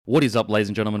What is up, ladies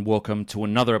and gentlemen? Welcome to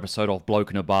another episode of Bloke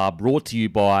in a Bar, brought to you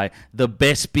by the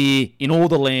best beer in all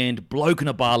the land, Bloke in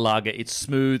a Bar Lager. It's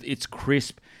smooth, it's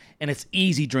crisp, and it's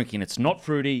easy drinking. It's not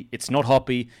fruity, it's not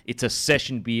hoppy, it's a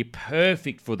session beer,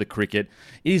 perfect for the cricket.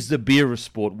 It is the beer of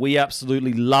sport. We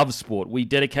absolutely love sport. We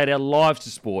dedicate our lives to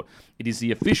sport. It is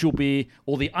the official beer,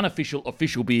 or the unofficial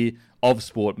official beer of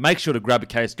sport. Make sure to grab a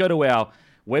case. Go to our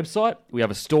website. We have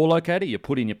a store locator. You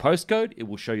put in your postcode. It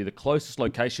will show you the closest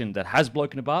location that has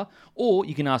Bloke in a Bar, or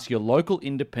you can ask your local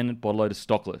independent bottle loader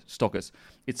stockers.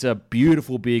 It's a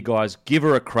beautiful beer, guys. Give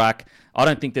her a crack. I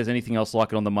don't think there's anything else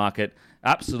like it on the market.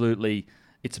 Absolutely.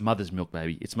 It's mother's milk,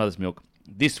 baby. It's mother's milk.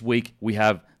 This week, we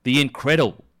have the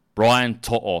incredible Brian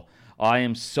To'o. I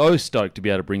am so stoked to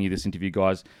be able to bring you this interview,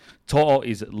 guys. To'o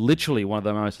is literally one of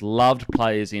the most loved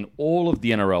players in all of the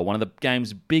NRL, one of the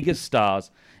game's biggest stars,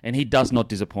 and he does not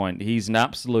disappoint. He's an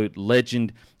absolute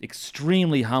legend,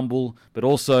 extremely humble, but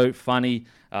also funny,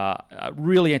 a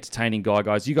really entertaining guy,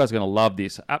 guys. You guys are going to love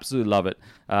this. Absolutely love it.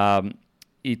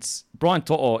 It's Brian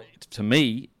To'o, to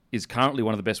me, is currently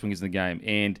one of the best wingers in the game,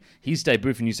 and his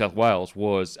debut for New South Wales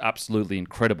was absolutely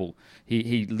incredible.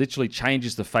 He literally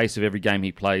changes the face of every game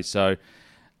he plays, so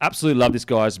absolutely love this,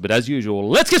 guys. But as usual,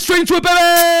 let's get straight into it,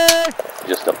 baby!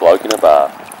 Just a bloke in a bar.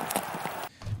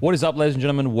 What is up, ladies and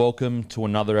gentlemen? Welcome to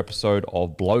another episode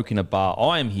of Bloke in a Bar.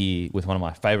 I am here with one of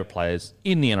my favourite players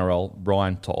in the NRL,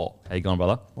 Brian To'o. How you going,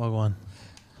 brother? Wagwan.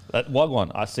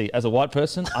 Wagwan, I see. As a white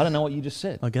person, I don't know what you just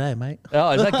said. Oh, g'day, mate.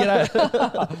 Oh, is that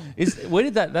g'day? Where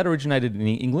did that originated in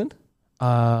England?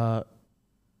 The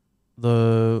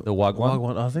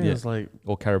Wagwan? I think it's like,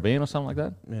 Or Caribbean or something like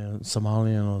that? yeah,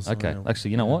 Somalian or something. Okay. Actually,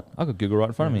 you know what? I could Google right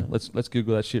in front of me. Let's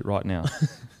Google that shit right now.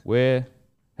 How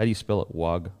do you spell it?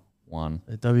 Wagwan. Wagwan.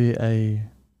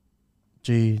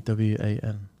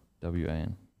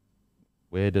 W-A-N.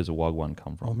 Where does a Wagwan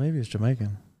come from? Or maybe it's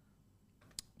Jamaican.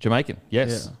 Jamaican,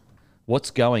 yes. Yeah.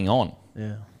 What's going on?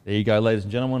 Yeah. There you go, ladies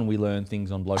and gentlemen. We learn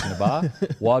things on Bloke in a Bar.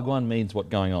 Wagwan means what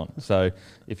going on. So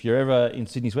if you're ever in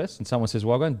Sydney's West and someone says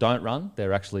Wagwan, don't run.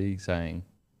 They're actually saying,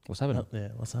 what's happening? Yeah,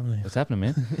 what's happening? What's happening,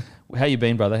 man? How you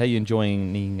been, brother? How you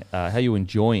enjoying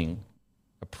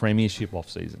a premiership off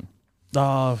season? It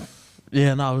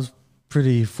was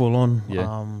pretty full on.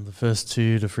 Yeah. The first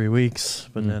 2 to 3 weeks,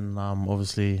 but then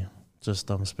obviously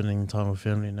just spending time with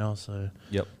family now, so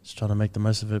Yep. just trying to make the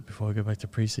most of it before I go back to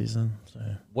pre-season. So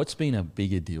What's been a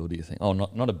bigger deal, do you think? Oh,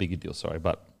 not a bigger deal, sorry,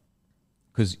 but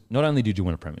because not only did you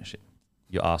win a premiership,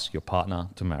 you asked your partner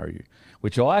to marry you,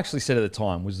 which I actually said at the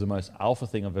time was the most alpha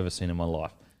thing I've ever seen in my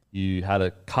life. You had a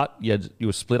cut, you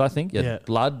were split, I think, you had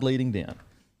blood bleeding down.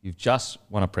 You've just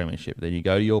won a premiership. Then you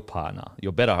go to your partner,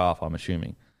 your better half, I'm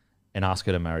assuming, and ask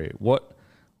her to marry you.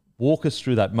 Walk us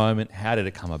through that moment. How did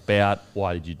it come about?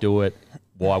 Why did you do it?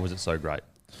 Why was it so great?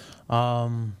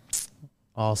 So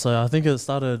I think it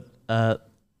started at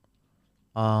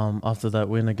after that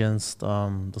win against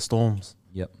the Storms.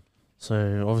 Yep.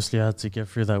 So obviously I had to get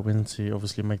through that win to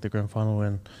obviously make the grand final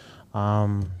win.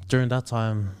 During that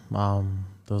time,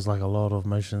 there was like a lot of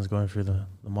emotions going through the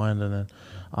mind, and then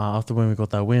after when we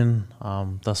got that win,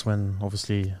 that's when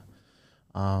obviously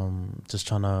just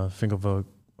trying to think of a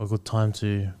good time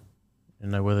to,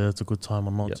 whether it's a good time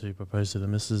or not to propose to the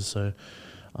missus. So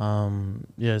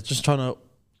just trying to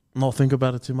not think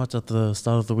about it too much at the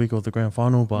start of the week of the grand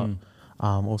final, but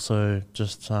also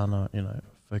just trying to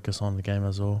focus on the game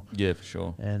as well. Yeah, for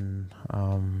sure. And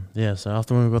so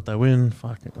after when we got that win,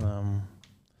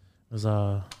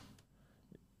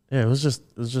 it was just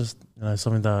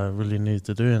something that I really needed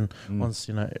to do. And once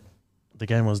the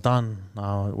game was done,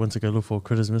 I went to go look for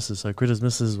Critter's missus. So Critter's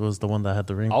missus was the one that had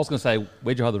the ring. I was going to say,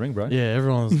 where'd you hide the ring, bro? Yeah,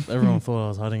 everyone thought I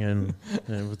was hiding it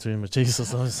in between my cheeks or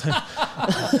something. So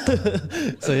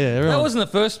everyone. That wasn't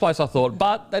the first place I thought,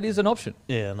 but that is an option.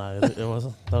 Yeah, no, it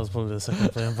wasn't. That was probably the second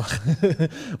plan.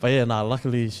 But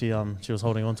luckily she was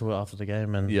holding on to it after the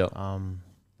game, and I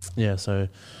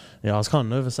was kind of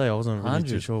nervous. I wasn't really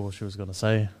too sure what she was going to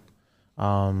say.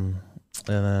 And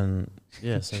then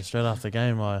so straight after the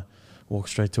game, I walked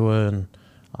straight to her and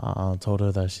told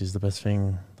her that she's the best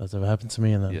thing that's ever happened to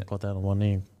me, and then got down on one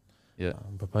knee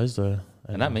and proposed to her.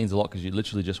 And that means a lot because you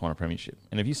literally just won a premiership.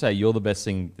 And if you say you're the best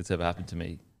thing that's ever happened to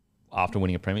me after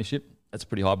winning a premiership, that's a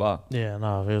pretty high bar. Yeah,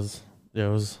 no, it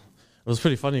was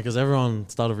pretty funny because everyone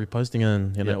started reposting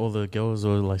it, and all the girls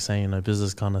were like saying,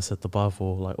 business kind of set the bar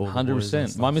for like all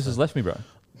 100%. My missus left me, bro.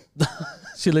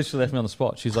 She literally left me on the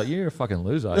spot. She's like, "You're a fucking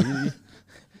loser.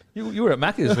 You were at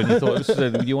Macca's when you thought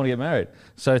you want to get married."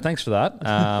 So thanks for that.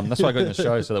 That's why I got in the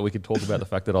show, so that we could talk about the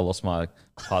fact that I lost my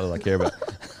part that I care about.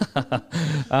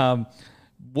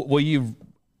 Were you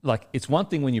like it's one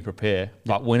thing when you prepare,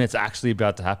 but when it's actually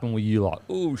about to happen, were you like,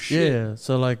 oh shit? Yeah,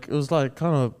 so like it was like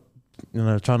kind of,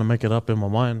 trying to make it up in my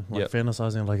mind, like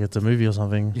fantasizing like it's a movie or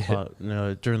something. Yeah.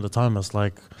 But during the time, it's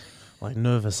like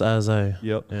nervous as a.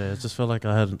 Yep. Yeah, it just felt like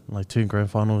I had like 2 grand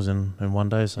finals in one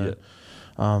day. So,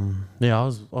 I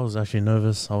was actually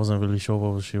nervous. I wasn't really sure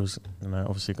what she was,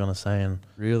 obviously gonna say. And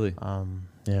Really?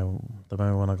 the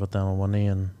moment when I got down on one knee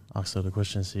and asked her the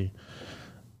question, she,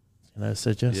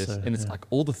 said yes. Yes. So, And it's like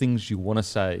all the things you want to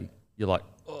say, you're like,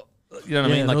 oh, you know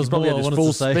what I Yeah, mean? Like there you was probably more had I this wanted full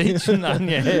to say. speech in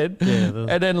your head. Yeah,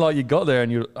 And then like you got there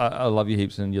and I love you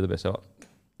heaps and you're the best ever.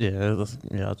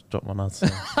 I dropped my nuts. So,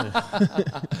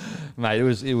 yeah. Mate,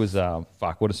 it was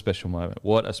fuck, what a special moment.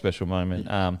 What a special moment.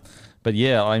 But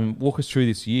yeah, walk us through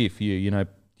this year for you.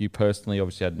 You personally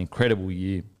obviously had an incredible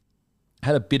year.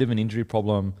 Had a bit of an injury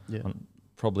problem. Yeah.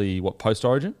 Probably post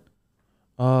Origin?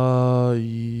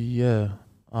 Yeah.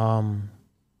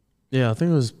 I think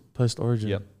it was post Origin.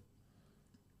 Yep.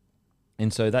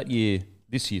 And so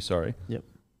this year, sorry. Yep.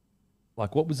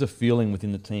 Like what was the feeling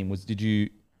within the team?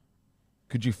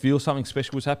 Could you feel something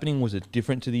special was happening? Was it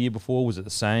different to the year before? Was it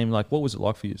the same? Like, what was it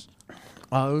like for you?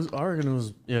 I reckon it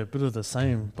was a bit of the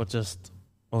same, but just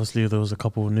obviously there was a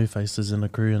couple of new faces in the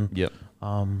crew, and Yep.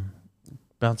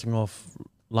 Bouncing off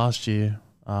last year,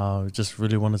 just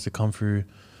really wanted to come through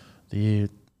the year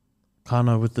kind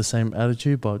of with the same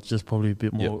attitude, but just probably a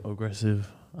bit more aggressive.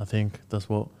 I think that's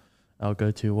what our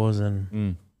go-to was,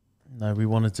 and we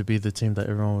wanted to be the team that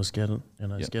everyone was scared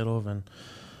of, and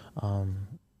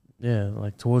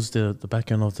like towards the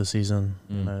back end of the season,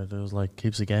 there was like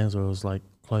heaps of games where it was like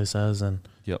close as, and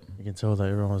you can tell that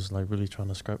everyone was like really trying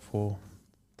to scrap for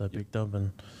that big dub,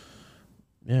 and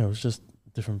it was just a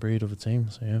different breed of a team.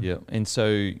 So And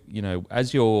so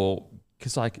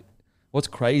because like what's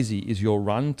crazy is your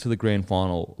run to the grand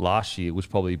final last year was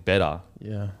probably better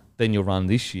than your run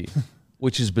this year,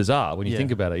 which is bizarre when you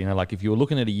think about it. Like if you were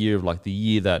looking at a year of like the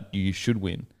year that you should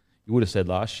win, you would have said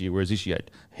last year, whereas this year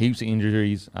had heaps of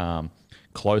injuries,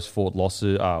 close fought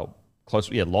losses,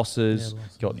 losses.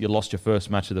 You lost your first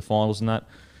match of the finals and that.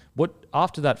 What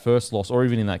after that first loss, or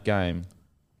even in that game,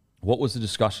 what was the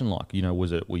discussion like?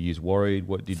 Were you worried?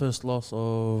 What did first loss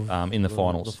of in the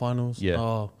finals? The finals,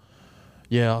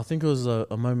 I think it was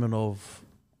a moment of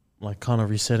like kind of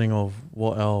resetting of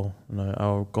what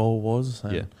our goal was.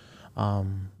 And,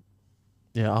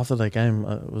 after that game,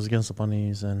 it was against the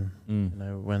Bunnies, and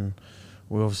when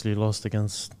we obviously lost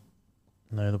against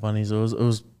the Bunnies, it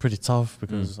was pretty tough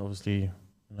because obviously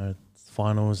it's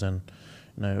finals, and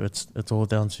it's all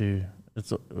down to it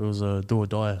was a do or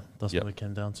die. That's what it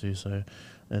came down to. So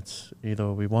it's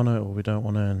either we want it or we don't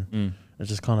want it, and it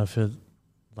just kind of fit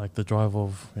like the drive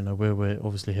of where we're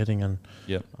obviously heading, and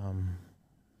that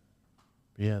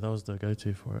was the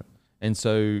go-to for it. And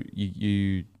so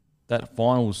you that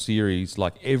final series,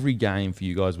 like every game for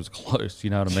you guys was close. You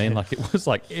know what I mean? Like it was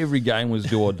like every game was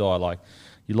do or die. Like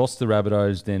you lost the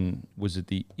Rabbitohs, then was it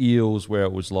the Eels where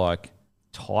it was like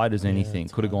tight as anything,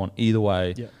 could have gone either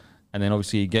way. Yeah. And then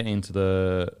obviously you get into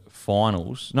the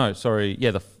finals. No, sorry,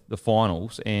 the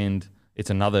finals, and it's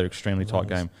another extremely tight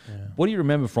game. Yeah. What do you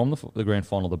remember from the grand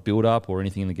final? The build up or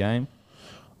anything in the game?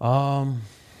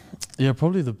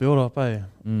 Probably the build up.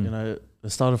 It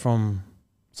started from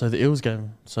the Eels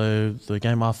game. So the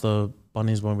game after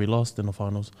Bunnies when we lost in the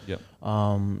finals. Yep.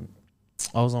 I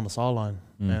was on the sideline,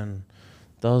 and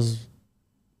that was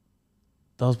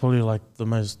probably like the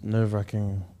most nerve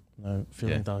wracking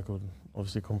feeling that I could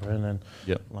obviously comprehend, and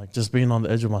like just being on the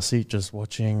edge of my seat, just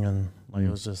watching, and like it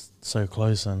was just so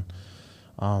close, and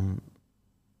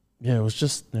it was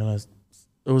just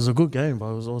it was a good game, but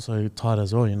it was also tight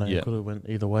as well. It could have went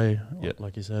either way,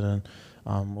 like you said, and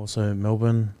also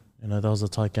Melbourne. That was a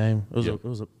tight game. It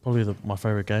was probably my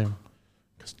favorite game,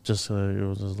 just it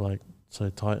was just like so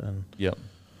tight, and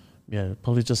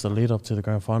probably just a lead up to the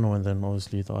grand final, and then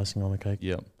obviously the icing on the cake.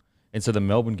 And so the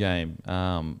Melbourne game,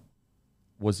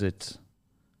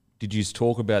 did you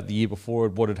talk about the year before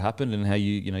what had happened and how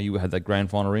you had that grand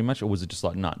final rematch, or was it just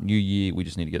like, new year, we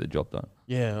just need to get the job done?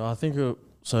 I think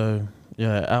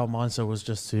our mindset was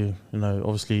just to,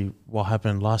 obviously what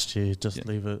happened last year, just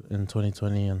leave it in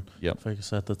 2020 and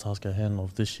focus at the task at hand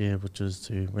of this year, which is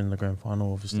to win the grand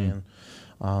final, obviously.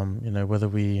 And, whether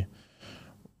we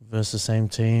versus the same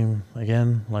team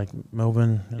again, like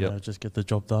Melbourne, just get the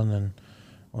job done and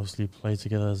obviously play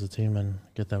together as a team and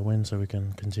get that win so we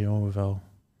can continue on with our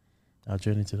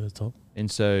journey to the top. And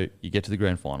so you get to the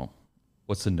grand final.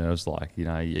 What's the nerves like?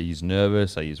 Are you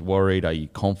nervous? Are you worried? Are you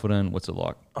confident? What's it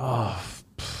like? I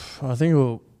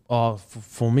think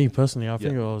for me personally, I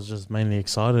think I was just mainly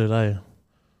excited.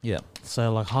 Yeah.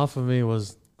 So like half of me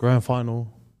was grand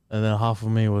final, and then half of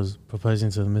me was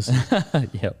proposing to the missus.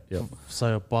 Yep.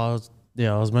 So, but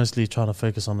I was mostly trying to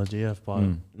focus on the GF. But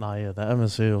the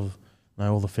atmosphere of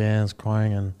all the fans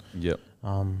crying and Yep.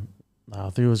 I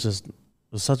think it was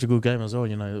such a good game as well.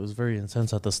 You know, it was very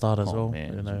intense at the start as well.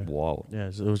 Man, you know, it was wild. yeah,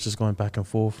 it was just going back and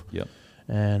forth. Yep.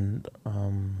 And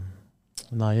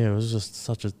it was just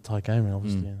such a tight game,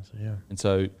 obviously. And so, yeah. And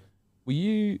so, were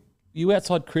you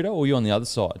outside Critter or were you on the other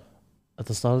side? At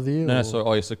the start of the year? No.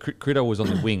 So Critter was on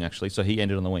the wing actually. So he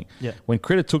ended on the wing. Yeah. When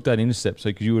Critter took that intercept, so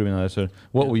because you would have been there, so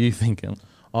what were you thinking?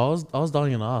 I was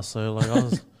dying in the ass. So like I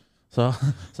was,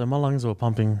 so my lungs were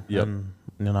pumping. Yep.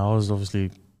 And I was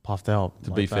obviously puffed out. To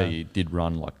like be fair, that. you did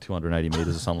run like 280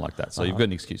 meters or something like that. So you've got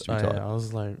an excuse to be tired. Yeah, I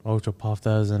was like ultra puffed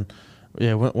as, and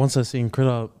once I seen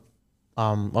Critter,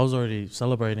 I was already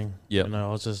celebrating. Yep. You know,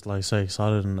 I was just like so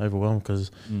excited and overwhelmed because,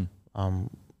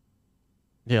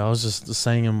 I was just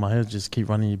saying in my head, just keep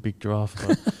running, you big giraffe.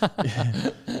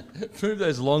 But, Prove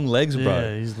those long legs, bro.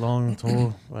 Yeah, he's long,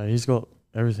 tall. Like, he's got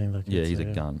everything. That Yeah, he's a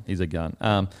gun. He's a gun.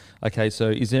 Okay, so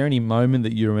is there any moment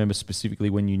that you remember specifically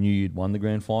when you knew you'd won the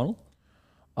grand final?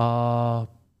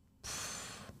 Probably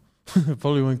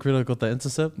when Critter got the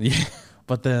intercept. Yeah.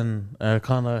 But then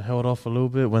kind of held off a little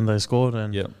bit when they scored.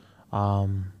 And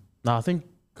I think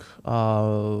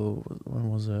when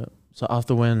was it? So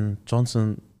after when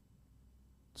Johnson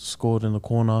scored in the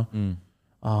corner,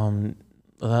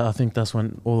 I think that's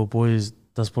when all the boys.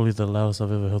 That's probably the loudest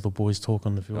I've ever heard the boys talk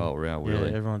on the field. Oh, wow,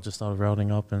 really? Yeah, everyone just started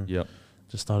rowding up and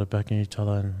just started backing each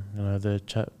other, and their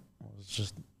chat was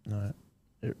just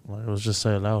it was just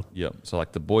so loud. Yep. So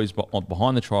like the boys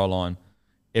behind the try line,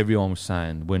 everyone was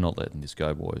saying, "We're not letting this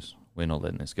go, boys. We're not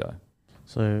letting this go."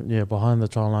 So behind the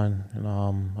try line,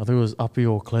 I think it was Uppy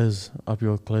or Kles. Uppy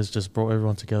or Kles just brought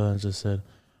everyone together and just said,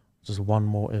 "Just one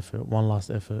more effort, one last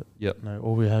effort." Yep.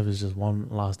 All we have is just one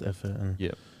last effort,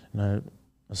 and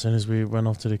as soon as we went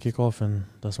off to the kickoff, and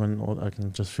that's when I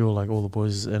can just feel like all the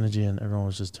boys' energy and everyone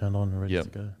was just turned on and ready to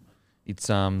go. It's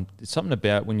something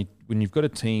about when you've got a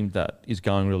team that is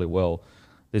going really well.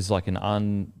 There's like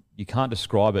you can't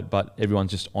describe it, but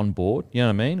everyone's just on board. You know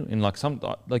what I mean? And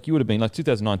like you would have been like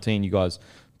 2019, you guys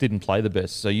didn't play the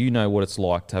best, so you know what it's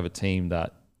like to have a team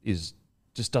that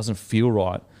just doesn't feel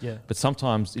right. Yeah. But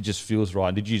sometimes it just feels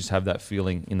right. Did you just have that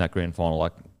feeling in that grand final,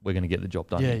 like we're going to get the job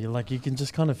done? Yeah, you can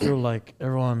just kind of feel like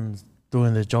everyone's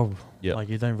doing their job. Yeah. Like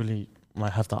you don't really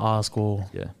have to ask or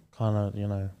kind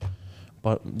of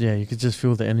but you could just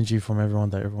feel the energy from everyone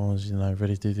that everyone was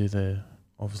ready to do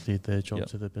their job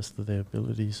to the best of their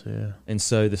abilities. So, And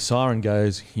so the siren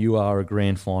goes, you are a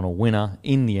grand final winner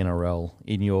in the NRL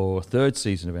in your third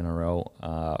season of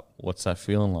NRL. What's that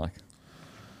feeling like?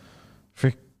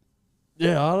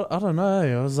 Yeah, I don't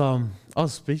know. I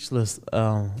was speechless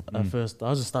at first.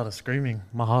 I just started screaming.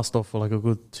 My heart stopped for like a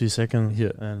good 2 seconds.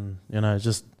 Yeah. And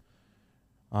just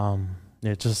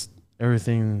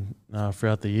everything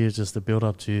throughout the year, just the build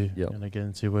up to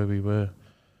getting to where we were.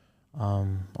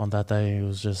 On that day, it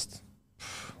was just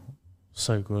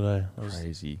so good.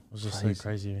 Crazy. It was just so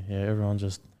crazy. Yeah, everyone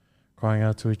just crying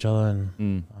out to each other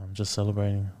and just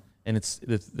celebrating. And it's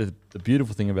the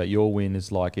beautiful thing about your win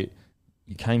is like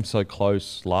you came so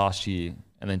close last year,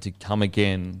 and then to come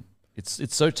again,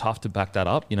 it's so tough to back that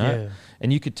up, Yeah.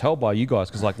 And you could tell by you guys,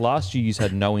 because like last year you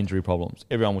had no injury problems,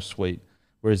 everyone was sweet.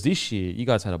 Whereas this year you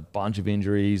guys had a bunch of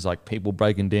injuries, like people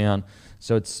breaking down.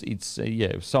 So it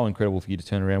was so incredible for you to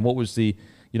turn around. What was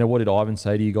what did Ivan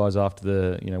say to you guys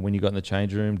after when you got in the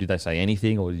change room? Did they say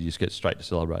anything, or did you just get straight to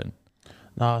celebrating?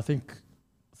 No, I think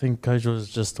Coach was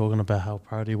just talking about how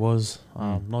proud he was,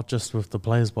 not just with the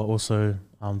players, but also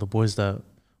the boys that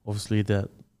obviously that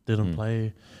didn't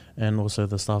play, and also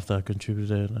the staff that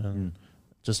contributed, and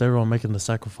just everyone making the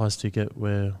sacrifice to get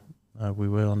where we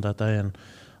were on that day. And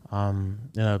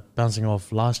bouncing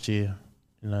off last year,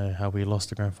 how we lost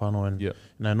the grand final, and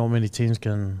not many teams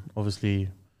can obviously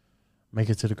make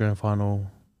it to the grand final.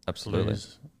 Absolutely,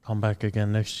 come back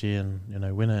again next year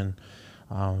and win it. And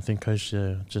I think Coach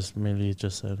just merely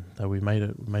just said that we made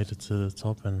it to the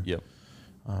top, and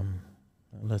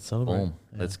let's celebrate. Boom.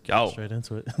 Let's go straight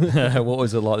into it. What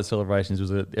was it like, the celebrations?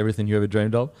 Was it everything you ever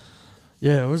dreamed of?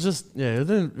 Yeah, it was just it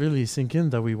didn't really sink in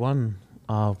that we won.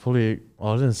 It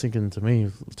didn't sink into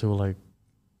me till like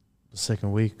the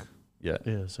second week. Yeah.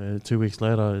 So 2 weeks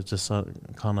later, it just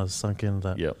kind of sunk in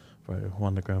that bro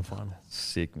won the grand final.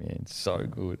 Sick, man, so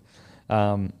good.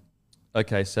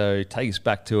 Okay, so take us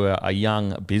back to a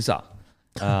young Bizza.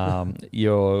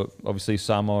 You're obviously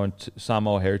Samoan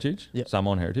heritage. Yep.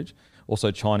 Samoan heritage.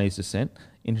 Also Chinese descent.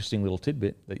 Interesting little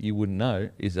tidbit that you wouldn't know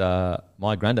is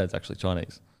my granddad's actually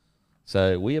Chinese.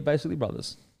 So we are basically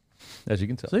brothers, as you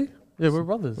can tell. See? Yeah, we're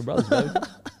brothers. We're brothers, baby.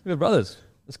 We're brothers.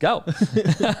 Let's go.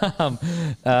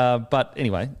 But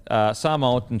anyway,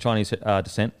 Samoan and Chinese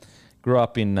descent. Grew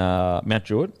up in Mount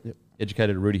Druitt. Yep.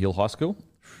 Educated at Rudy Hill High School.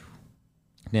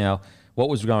 Now, what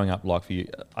was growing up like for you?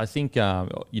 I think,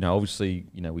 obviously,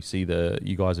 we see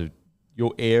you guys have,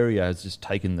 your area has just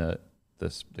taken the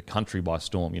country by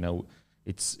storm.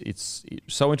 It's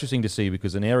so interesting to see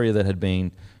because an area that had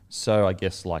been so, I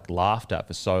guess, like laughed at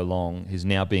for so long is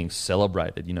now being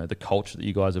celebrated. The culture that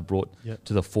you guys have brought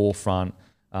to the forefront.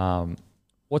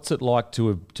 What's it like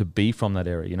to be from that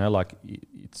area?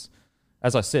 It's,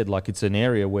 as I said, like it's an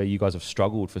area where you guys have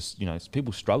struggled for,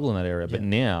 people struggle in that area, but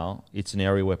now it's an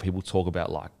area where people talk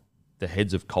about like the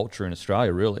heads of culture in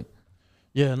Australia, really.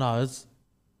 Yeah, no, it's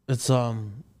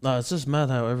just mad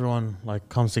how everyone like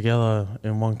comes together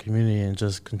in one community and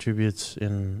just contributes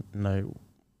in,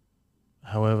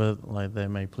 however like they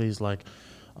may please. Like,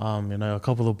 a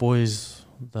couple of boys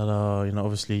that are,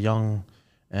 obviously young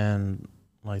and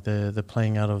like they're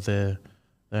playing out of their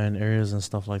own areas and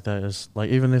stuff like that. It's like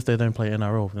even if they don't play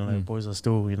NRL, boys are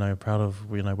still proud of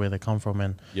where they come from,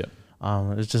 and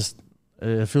it's just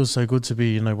it feels so good to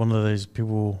be one of those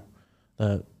people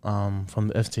that from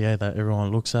the FTA that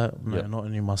everyone looks at. Not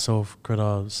only myself,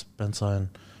 Critter, Spencer,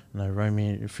 and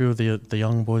Romy. A few of the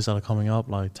young boys that are coming up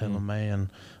like Taylor May and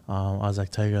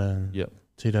Isaac Tager and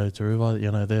Tito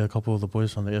Taruva. They're a couple of the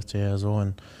boys from the FTA as well,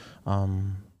 and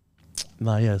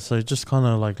so just kind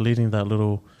of like leading that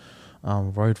little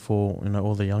road for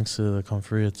all the youngsters that come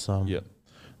through. It's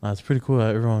it's pretty cool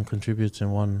that everyone contributes in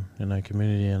one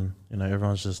community, and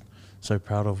everyone's just so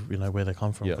proud of where they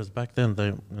come from. Because back then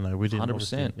they we didn't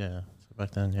 100%. So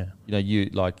back then you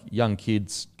like young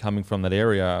kids coming from that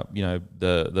area.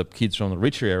 The kids from the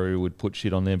richer area would put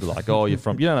shit on them, be like, oh, you're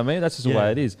from, you know what I mean? That's just the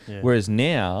way it is. Whereas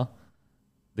now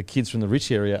the kids from the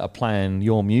rich area are playing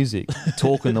your music,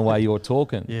 talking the way you're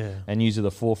talking, and you are the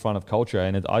forefront of culture.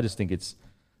 And I think it's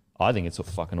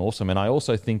fucking awesome. And I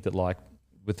also think that like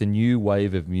with the new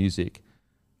wave of music,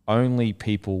 only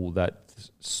people that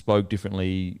spoke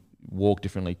differently, walk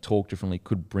differently, talk differently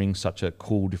could bring such a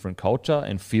cool, different culture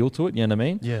and feel to it. You know what I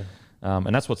mean? Yeah.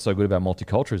 And that's what's so good about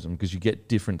multiculturalism, because you get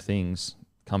different things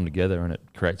come together and it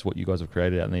creates what you guys have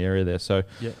created out in the area there. So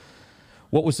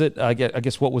what was it, I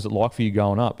guess, what was it like for you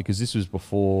growing up? Because this was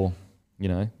before,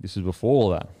 all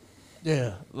that.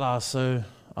 Yeah. So,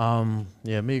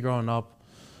 me growing up,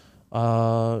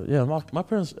 my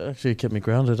parents actually kept me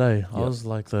grounded, I was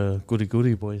like the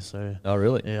goody boy, so. Oh,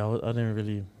 really? Yeah, I didn't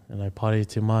really, party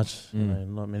too much,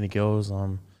 not many girls.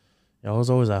 I was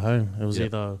always at home. It was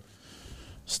either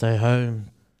stay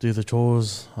home, do the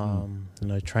chores,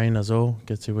 train as well,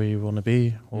 get to where you want to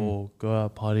be, or go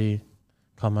out, party,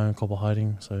 come home, cop a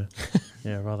hiding. So,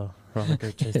 rather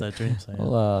go chase that dream. So,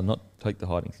 I'll not take the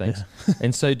hiding, thanks. Yeah.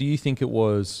 And so do you think it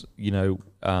was,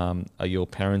 are your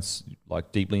parents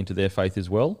like deeply into their faith as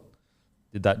well?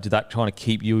 Did that kind of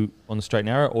keep you on the straight and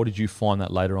narrow, or did you find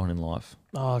that later on in life?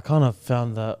 I kind of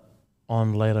found that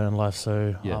on later in life.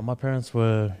 So my parents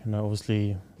were,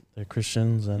 obviously they're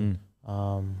Christians, and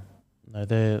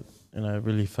they're,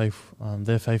 really faith.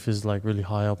 Their faith is like really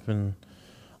high up in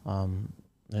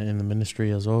the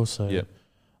ministry as well. So,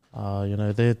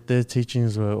 their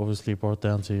teachings were obviously brought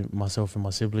down to myself and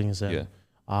my siblings, and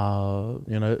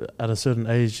at a certain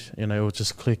age, it would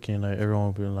just click. Everyone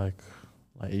would be like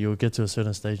you would get to a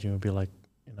certain stage, and you would be like,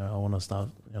 I want to start,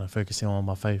 focusing on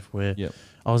my faith. Where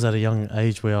I was at a young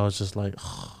age where I was just like,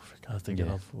 I have to get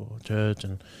up for church,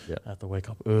 and I have to wake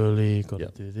up early. Got to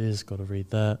do this. Got to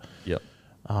read that.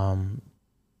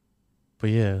 But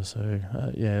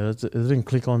it didn't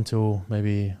click on till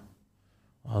maybe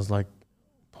I was like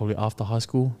probably after high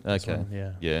school.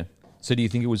 Okay. Yeah. So do you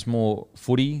think it was more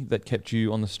footy that kept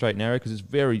you on the straight and narrow? Because it's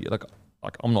very like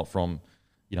I'm not from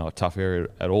a tough area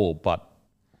at all, but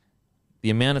the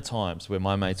amount of times where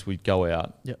my mates would go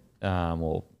out,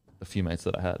 or a few mates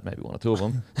that I had, maybe one or two of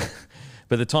them,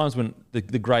 but the times when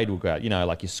the grade would go out,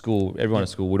 like your school, everyone at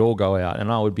school would all go out,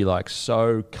 and I would be like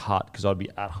so cut because I'd be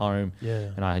at home,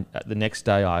 and the next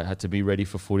day I had to be ready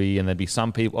for footy, and there'd be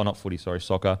some people,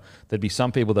 soccer. There'd be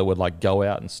some people that would like go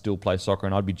out and still play soccer,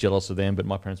 and I'd be jealous of them, but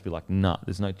my parents would be like, nah,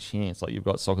 there's no chance. Like you've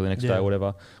got soccer the next day or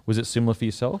whatever. Was it similar for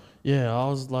yourself? Yeah, I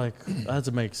was like, I had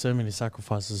to make so many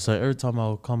sacrifices. So every time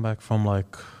I would come back from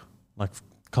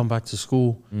come back to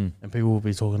school, and people will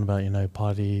be talking about,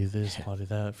 party this, party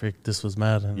that, frick, this was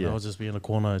mad, and I'll just be in a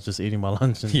corner just eating my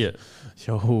lunch, and yo,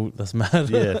 that's mad.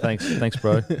 Yeah, thanks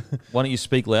bro. Why don't you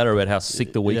speak louder about how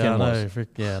sick the weekend was?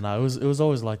 It was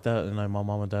always like that. My mum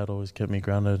and dad always kept me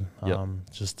grounded,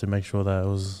 just to make sure that it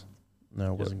was,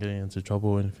 wasn't getting into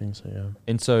trouble or anything. So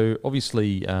And so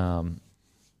obviously,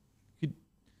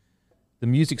 the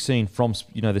music scene from,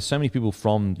 there's so many people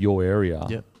from your area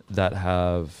Yep. that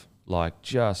have like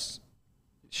just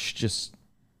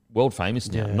world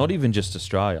famous now. Yeah. Not even just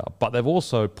Australia, but they've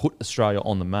also put Australia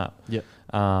on the map. Yep.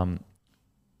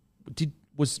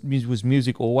 Was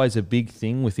music always a big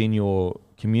thing within your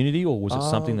community, or was it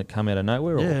something that came out of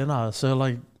nowhere? Yeah, no. So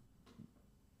like,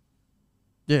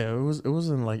 yeah, it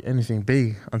wasn't like anything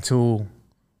big until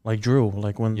like drill,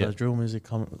 like when the drill music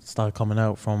started coming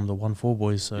out from the 1-4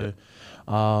 boys. So,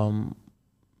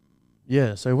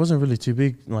 so it wasn't really too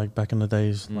big like back in the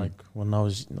days, like when I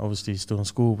was obviously still in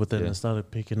school. But then it started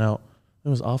picking out. It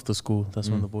was after school. That's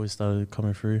when the boys started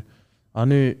coming through. I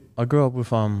grew up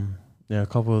with a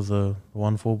couple of the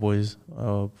 1-4 boys,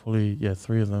 probably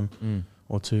 3 of them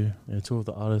or 2. Yeah, 2 of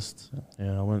the artists.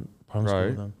 Yeah, I went primary school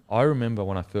with them. I remember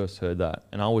when I first heard that,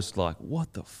 and I was like,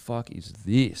 "What the fuck is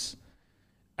this?"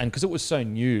 And because it was so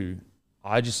new,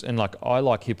 I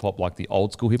like hip hop, like the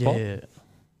old school hip hop. Yeah.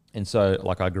 And so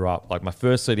like I grew up, like my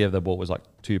first CD I ever bought was like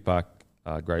Tupac,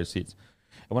 Greatest Hits.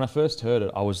 And when I first heard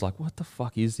it, I was like, "What the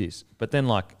fuck is this?" But then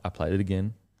like I played it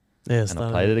again, and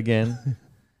I played it again.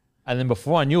 And then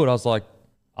before I knew it, I was like,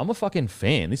 I'm a fucking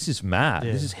fan. This is mad.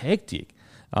 Yeah. This is hectic.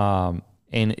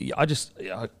 And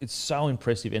it's so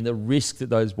impressive. And the risk that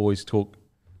those boys took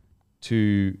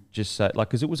to just say, like,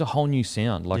 because it was a whole new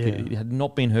sound. Like, it had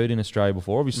not been heard in Australia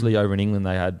before. Obviously, over in England,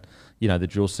 they had, the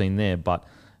drill scene there. But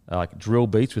like drill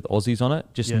beats with Aussies on it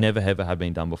just never ever had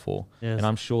been done before. Yes. And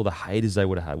I'm sure the haters they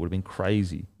would have had would have been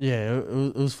crazy. Yeah,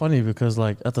 it was funny because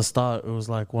like at the start it was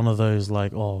like one of those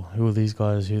like, oh, who are these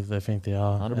guys? Who do they think they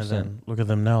are? 100%. And then look at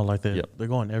them now, like they're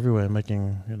going everywhere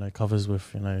making covers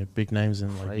with big names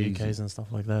in like UKs and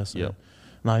stuff like that. So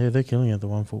they're killing it. The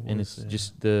 1-4 boys. And it's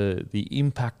just the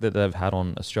impact that they've had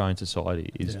on Australian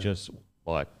society is just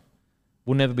like.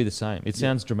 Will never be the same. It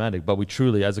sounds dramatic, but we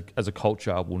truly, as a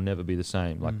culture, will never be the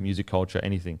same. Like music culture,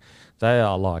 anything, they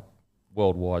are like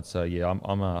worldwide. So yeah,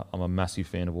 I'm a massive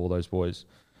fan of all those boys,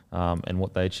 and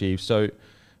what they achieved. So,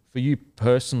 for you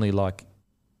personally, like,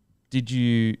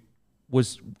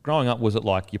 was growing up? Was it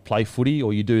like you play footy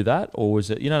or you do that, or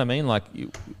was it, you know what I mean? Like,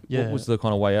 what was the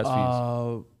kind of way out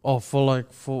for you?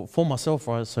 For myself,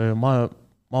 right? So my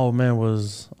old man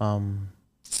was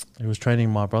he was training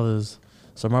my brothers.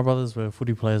 So my brothers were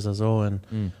footy players as well, and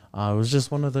it was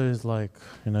just one of those like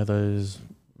those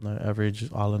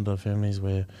average Islander families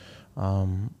where,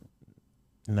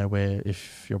 where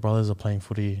if your brothers are playing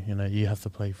footy, you have to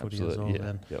play footy as well.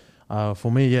 Yeah. And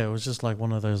for me, it was just like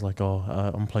one of those like,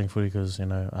 I'm playing footy because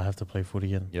I have to play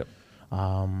footy, and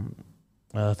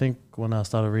I think when I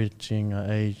started reaching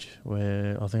an age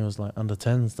where I think it was like under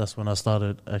 10s, that's when I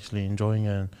started actually enjoying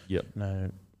it,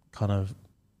 and kind of.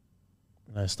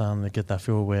 Starting to get that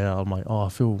feel where I'm like, I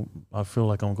feel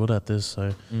like I'm good at this,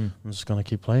 so I'm just gonna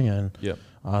keep playing it. And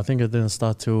I think it didn't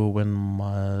start till when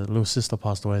my little sister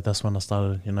passed away. That's when I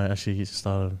started, actually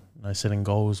started setting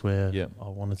goals where I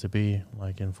wanted to be,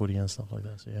 like in footy and stuff like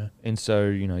that. So yeah. And so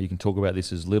you can talk about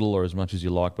this as little or as much as you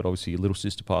like, but obviously your little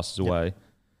sister passes away.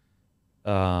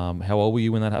 How old were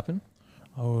you when that happened?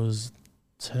 I was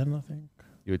 10, I think.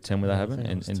 You were 10 when that happened,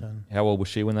 and how old was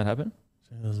she when that happened?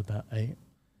 She was about 8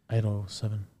 or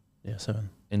 7. Yeah, 7.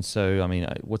 And so, I mean,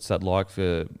 what's that like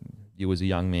for you as a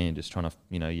young man, just trying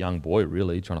to, young boy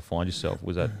really, trying to find yourself?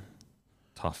 Was that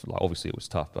tough? Like, obviously it was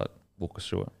tough, but walk us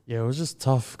through it. Yeah, it was just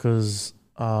tough because,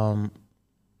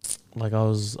 like I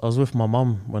was with my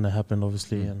mum when it happened,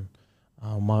 obviously, and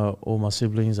all my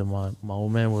siblings and my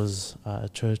old man was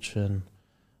at church, and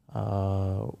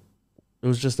it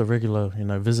was just a regular,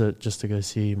 visit just to go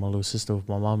see my little sister with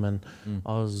my mum, and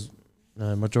I was.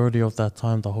 Majority of that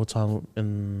time, the whole time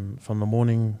from the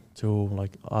morning till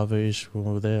like either-ish when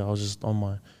we were there, I was just on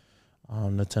my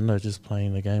Nintendo just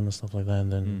playing the game and stuff like that.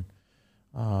 And then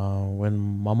when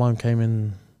my mom came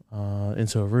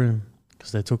into a room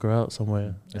because they took her out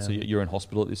somewhere. And so you're in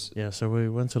hospital at this? Yeah, so we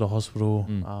went to the hospital,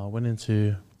 went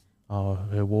into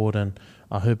her ward, and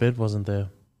her bed wasn't there.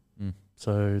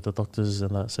 So the doctors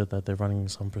and that said that they're running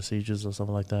some procedures or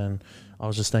something like that, and I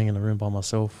was just staying in the room by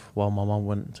myself while my mum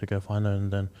went to go find her.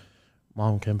 And then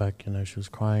mum came back, she was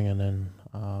crying, and then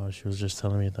she was just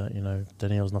telling me that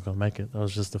Danielle's not going to make it. That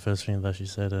was just the first thing that she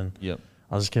said, and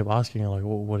I just kept asking her like,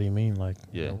 what do you mean? Like,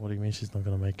 what do you mean she's not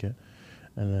going to make it?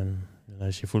 And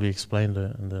then she fully explained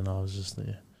it, and then I was just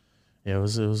it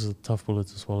was a tough bullet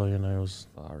to swallow. It was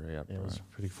it was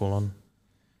pretty full on.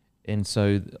 And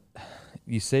so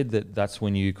you said that's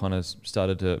when you kind of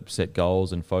started to set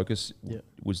goals and focus. Yeah.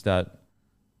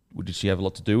 Did she have a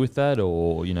lot to do with that,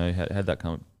 or, how'd that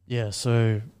come? Yeah,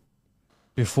 so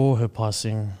before her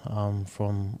passing,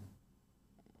 from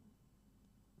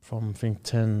I think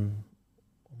 10,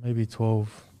 maybe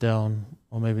 12 down,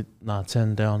 or maybe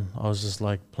 10 down. I was just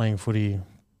like playing footy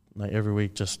like every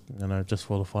week, just just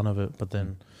for the fun of it. But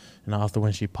then, after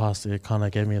when she passed, it kind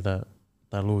of gave me that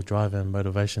little drive and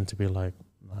motivation to be like,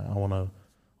 I want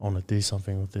to do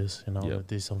something with this. I want to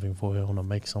do something for her. I want to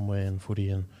make somewhere in footy.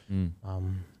 And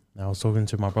I was talking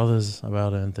to my brothers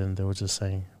about it, and then they were just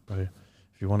saying, bro,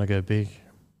 if you want to go big,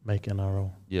 make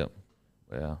NRL. Yep.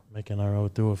 Wow. Make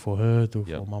NRL, do it for her, do it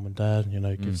for mum and dad,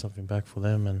 give something back for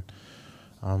them.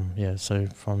 And so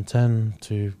from 10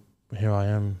 to here I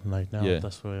am, like now,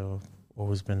 that's what I've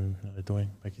always been doing.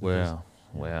 Making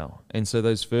Wow. And so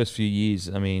those first few years,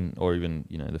 I mean, or even,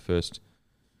 the first,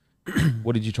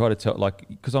 what did you try to tell, like,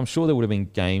 because I'm sure there would have been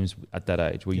games at that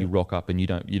age where you rock up and you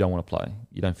don't want to play.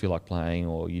 You don't feel like playing,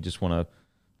 or you just want to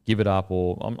give it up,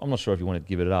 or I'm not sure if you wanted to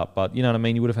give it up, but you know what I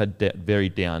mean? You would have had very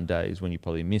down days when you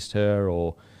probably missed her,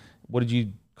 or what did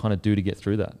you kind of do to get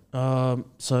through that?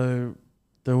 So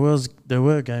there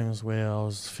were games where I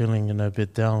was feeling, a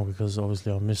bit down because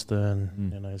obviously I missed her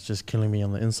and, it's just killing me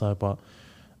on the inside, but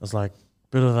it's like,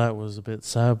 a bit of that was a bit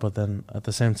sad, but then at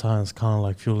the same time, it's kind of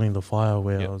like fueling the fire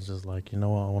where I was just like, you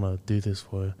know what, I want to do this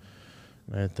for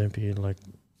her. Don't be like,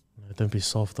 don't be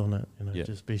soft on it,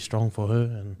 just be strong for her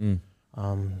and,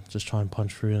 just try and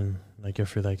punch through and get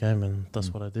through that game, and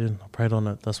that's what I did. I prayed on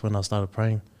it. That's when I started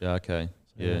praying. Yeah, okay.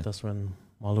 So that's when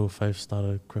my little faith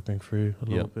started creeping through a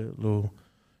little bit, little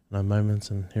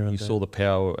moments and here and there. You saw the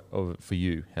power of it for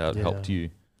you, how it helped you.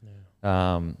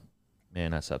 Yeah.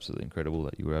 Man, that's absolutely incredible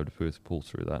that you were able to pull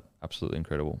through that. Absolutely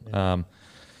incredible. Yeah.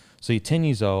 So you're 10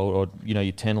 years old, or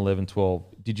you're 10, 11, 12.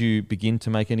 Did you begin to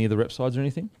make any of the rep sides or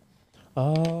anything?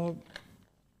 Not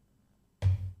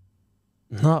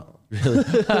really.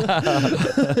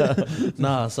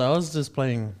 Nah, so I was just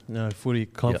playing, footy,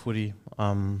 club footy,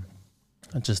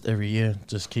 just every year,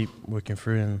 just keep working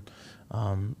through.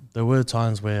 And there were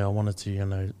times where I wanted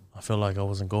to, I felt like I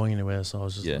wasn't going anywhere, so I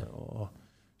was just like, oh,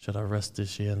 should I rest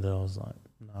this year? And then I was like,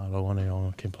 no, I don't want to. I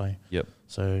want to keep playing. Yep.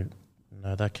 So,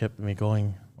 that kept me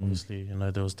going. Obviously,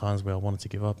 there was times where I wanted to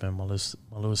give up, and my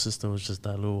little sister was just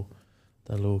that little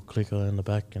clicker in the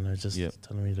back, just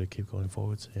telling me to keep going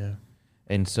forward. So, yeah.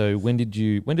 And so when did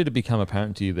it become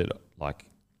apparent to you that, like,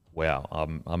 wow,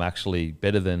 I'm actually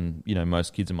better than,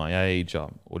 most kids in my age, or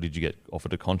did you get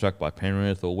offered a contract by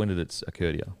Penrith, or when did it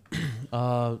occur to you?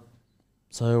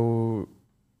 So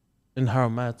in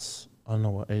Harold Mats, I don't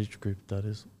know what age group that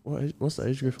is. What's the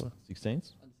age group for?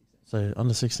 16s? So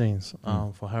under 16s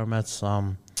for Harold Mats.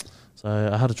 So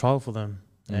I had a trial for them,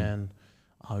 and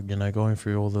going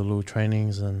through all the little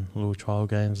trainings and little trial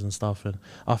games and stuff, and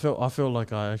I feel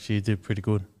like I actually did pretty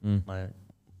good. I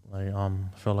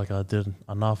felt like I did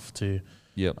enough to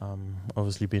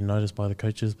obviously be noticed by the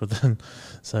coaches. But then,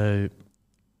 so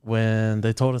when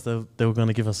they told us that they were going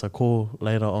to give us a call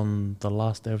later on the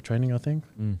last day of training, I think,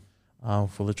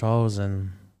 for the trials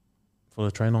and for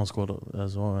the train-on squad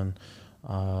as well, and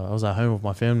I was at home with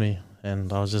my family,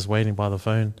 and I was just waiting by the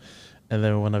phone, and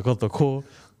then when I got the call,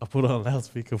 I put it on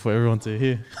loudspeaker for everyone to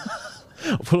hear.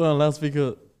 I put it on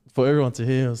loudspeaker for everyone to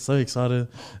hear. I was so excited,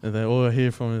 and then all I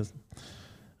hear from is,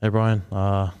 "Hey Brian,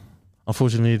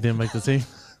 unfortunately you didn't make the team."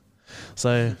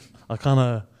 So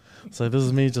so this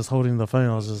is me just holding the phone.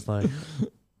 I was just like,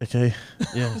 okay,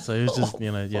 yeah. So it was just,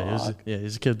 it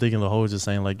just kept digging the hole, just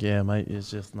saying like, yeah, mate,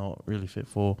 it's just not really fit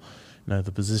for,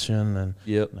 the position, and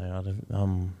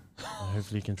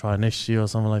hopefully you can try next year or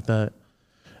something like that.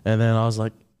 And then I was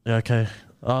like, yeah, okay.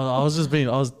 I was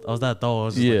that dull. I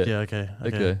was just like, yeah, okay,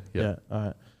 yeah, all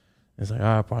right. He's like, all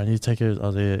right, Brian, you take it. I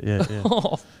was like, yeah.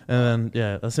 And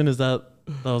then, as soon as that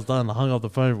was done, I hung up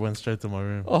the phone, went straight to my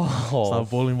room. Started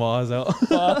bawling my eyes out.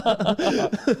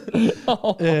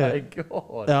 My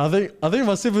God. Yeah, I think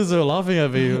my siblings were laughing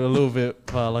at me a little bit,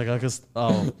 but like I guess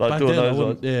back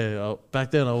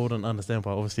then I wouldn't understand,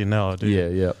 but obviously now I do.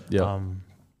 Yeah.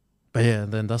 But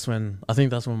and then that's when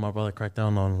my brother cracked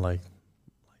down on like,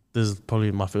 this is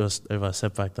probably my first ever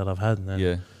setback that I've had.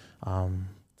 And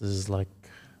this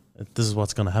is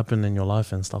what's going to happen in your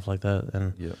life and stuff like that.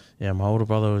 And my older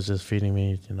brother was just feeding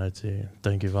me, to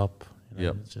don't give up.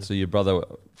 So your brother,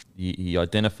 he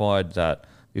identified that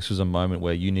this was a moment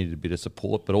where you needed a bit of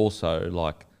support, but also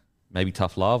like maybe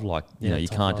tough love. Like, you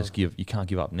can't just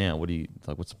give up now.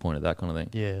 What's the point of that kind of thing?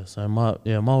 Yeah. So my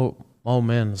old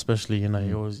man, especially,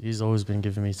 he's always been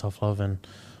giving me tough love, and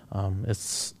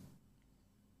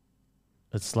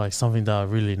it's like something that I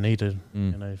really needed,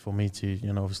 for me to,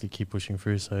 obviously keep pushing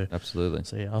through. So absolutely.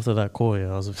 So after that call,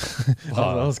 I was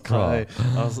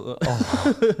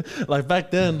like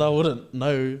back then I wouldn't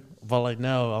know, but like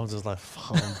now I'm just like,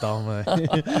 fuck, I'm dumb, man.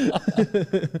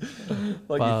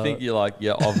 Like you think you're like,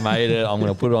 yeah, I've made it. I'm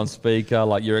gonna put it on speaker.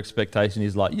 Like your expectation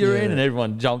is like you're in, and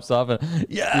everyone jumps up and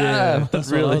yeah,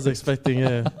 that's what I was expecting.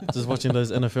 Yeah, just watching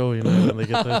those NFL, you know, when they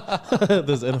get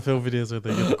those NFL videos where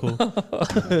they get the call.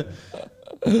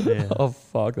 Yeah. Oh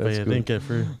fuck, that's But good. didn't get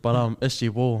through. But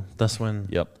SG Ball, that's when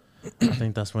Yep. I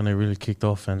think that's when it really kicked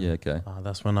off, and Yeah. Okay.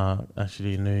 that's when I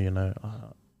actually knew,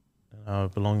 I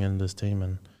belong in this team,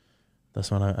 and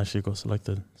that's when I actually got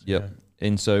selected. So, Yep.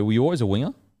 And so were you always a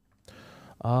winger?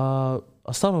 I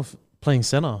started off playing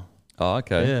center. Oh,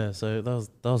 okay. Yeah, so that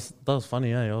was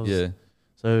funny, eh? Yeah.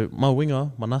 So my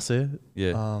winger, Manasseh.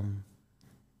 Yeah.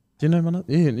 Do you know Manasseh?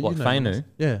 Yeah, you Like know Fainu? Manasseh.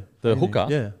 Yeah. The Fainu. hooker?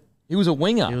 Yeah. He was a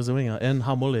winger. He was a winger, and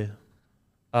Hamole.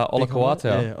 Ola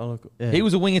Kawatau. Yeah, He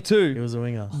was a winger too. He was a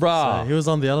winger. Bruh. So he was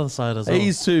on the other side as well.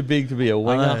 He's too big to be a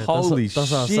winger. I know, Holy shit.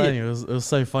 that's what I'm saying. It was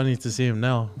so funny to see him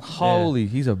now. Holy,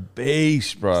 he's a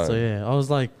beast, bro. Yeah. So yeah, I was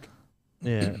like,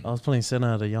 I was playing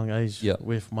center at a young age Yeah.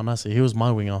 with Manasseh. He was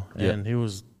my winger, Yeah. and he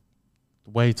was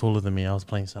way taller than me. I was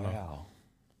playing center. Wow.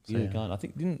 So, Yeah, yeah. going. I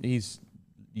think didn't his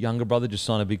younger brother just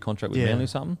sign a big contract with Yeah. Manly or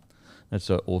something? That's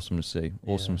so awesome to see.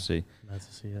 Awesome Yeah. to see. Nice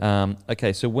to see it.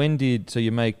 Okay, so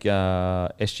you make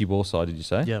SG Ball side? Did you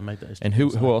say? Yeah, made that. And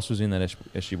who else was in that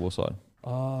SG Ball side?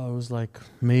 It was like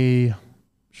me,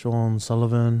 Sean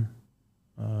Sullivan.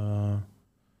 Trying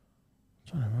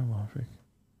to remember. I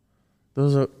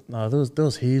think there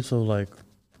was heaps of like.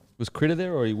 Was Critter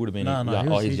there, or he would have been?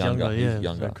 No, he's younger. Yeah, He's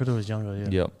younger. Critter was younger.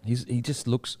 Yeah. Yeah, he just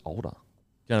looks older. Do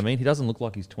you know what I mean? He doesn't look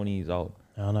like he's 20 years old.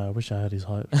 Yeah, I know. I wish I had his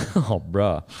height. Oh,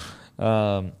 bruh.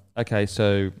 Okay,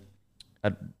 so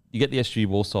you get the SG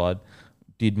Ball side.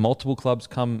 Did multiple clubs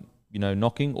come,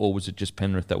 knocking, or was it just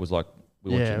Penrith that was like,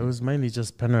 we want Yeah, you? it was mainly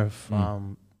just Penrith.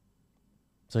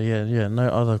 So no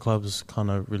other clubs kind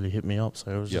of really hit me up.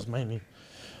 So it was just mainly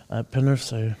Penrith.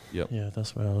 So yeah,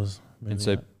 that's where I was. And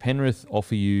so Penrith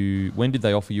offer you. When did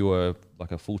they offer you a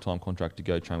full-time contract to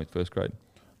go train with first grade?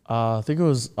 I think it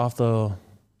was after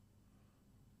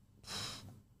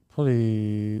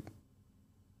probably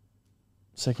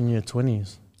second year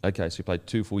 20s. Okay, so you played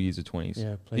 2 full years of 20s.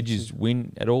 Yeah. Did you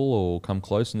win at all or come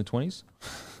close in the 20s?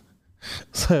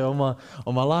 So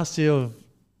on my last year of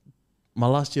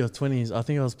 20s,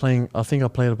 I think I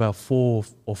played about 4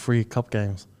 or 3 cup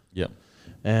games. Yep.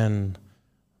 And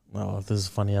this is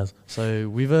funny as. So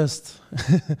we versed.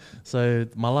 So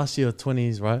my last year of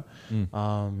 20s, right?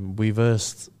 We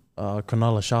versed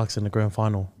Cronulla Sharks in the grand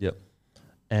final. Yep.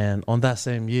 And on that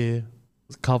same year,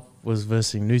 Cup was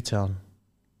versing Newtown.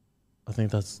 I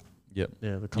think that's Yep.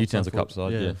 the Cup Newtown's side a cup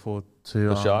side. Yeah. for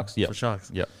Sharks. Yeah. For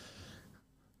Sharks. Yep.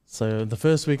 So the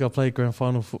first week I played grand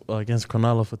final against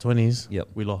Cronulla for 20s. Yep.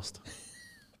 We lost.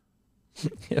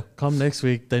 Yep. Come next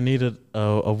week, they needed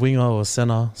a winger or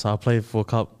centre, so I played for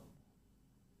Cup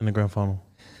in the grand final.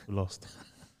 We lost.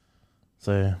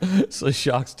 So So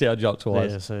Sharks towed you up twice.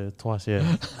 yeah, so twice,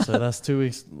 yeah. So that's 2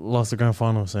 weeks, lost the grand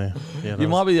final. So yeah, You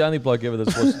might be the only bloke ever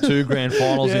that's watched 2 grand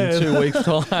finals in 2 weeks'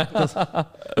 time.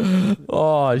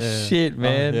 Oh, shit,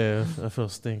 man. yeah, I feel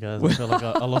stink. I felt like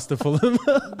I lost it for them.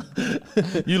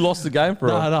 You lost the game for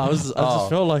No, us. I just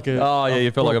felt like it. Oh, yeah,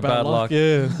 you felt like a bad luck.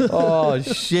 Yeah, Oh,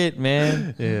 shit,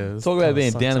 man. yeah. Talk about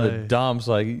being down in the dumps.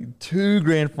 Like 2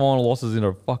 grand final losses in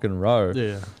a fucking row.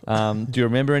 Yeah. Do you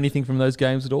remember anything from those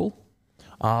games at all?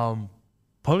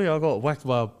 Probably I got whacked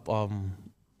by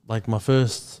like my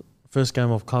first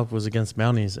game of Cup was against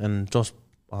Mounties, and Josh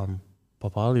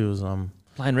Papali was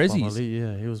Playing Rezzies. Papali,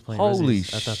 yeah, he was playing Holy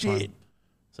Rezzies at that shit. time.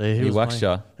 So he was whacked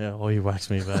playing, you. Yeah, he waxed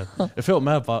me bad. It felt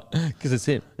mad, but Because it's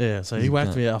him. yeah, so he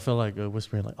whacked me. I felt like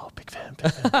whispering like, "Oh, big fan,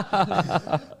 big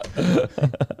fan."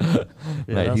 Mate,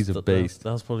 that's he's a beast.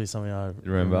 That was probably something I You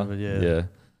remember? Yeah.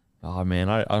 Oh man,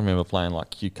 I remember playing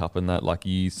like Q Cup and that. Like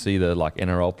you see the like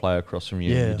NRL player across from you,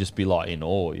 and Yeah. you'd just be like in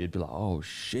awe. You'd be like, oh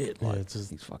shit, Yeah, like it's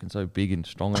just- he's fucking so big and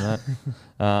strong and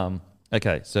that.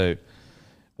 Okay, so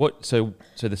what? So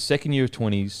the second year of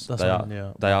 20s, That's they when,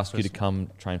 yeah, they asked you to first- come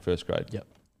train first grade. Yep.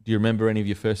 Do you remember any of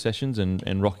your first sessions and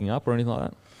rocking up or anything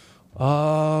like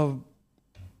that?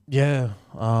 Yeah.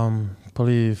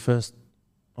 Probably first,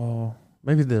 or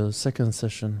maybe the second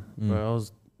session where I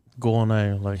was going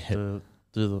like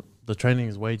the training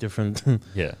is way different.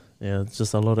 Yeah. Yeah, it's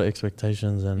just a lot of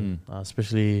expectations, and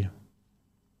especially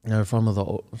from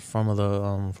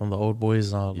the old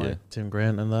boys like Tim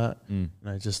Grant and that.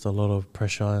 Just a lot of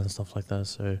pressure and stuff like that.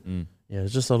 So yeah,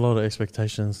 it's just a lot of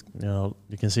expectations.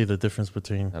 You can see the difference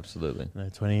between Absolutely.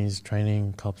 20s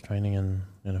training, Cups training,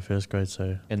 and first grade.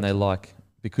 So And they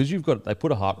because they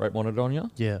put a heart rate monitor on you.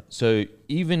 yeah, So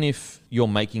even if you're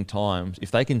making times, if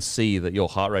they can see that your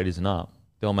heart rate isn't up,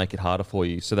 they'll make it harder for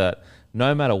you, so that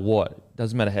no matter what,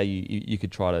 doesn't matter how you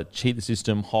could try to cheat the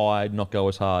system, hide, not go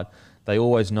as hard. They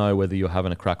always know whether you're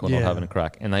having a crack or not having a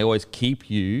crack, and they always keep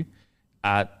you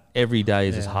at every day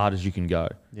is as hard as you can go.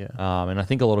 Yeah. And I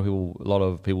think a lot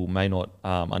of people may not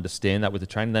understand that with the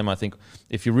training. They might think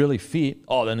if you're really fit,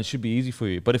 then it should be easy for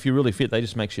you. But if you're really fit, they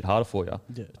just make shit harder for you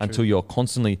until you're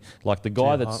constantly like the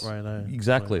guy that's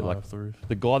exactly like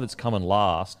the guy that's coming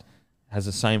last has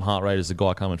the same heart rate as the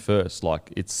guy coming first.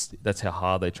 Like that's how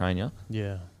hard they train you.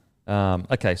 Yeah.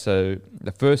 Okay, so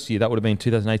the first year that would have been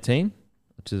 2018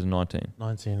 or 2019.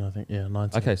 19, I think. Yeah,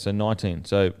 19. Okay, so 19.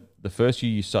 So the first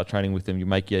year you start training with them,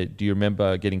 do you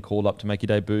remember getting called up to make your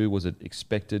debut? Was it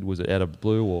expected? Was it out of the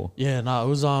blue or? Yeah, no, it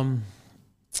was I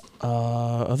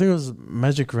think it was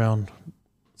Magic Round.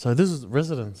 So this is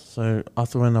Residence. So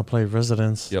after when I played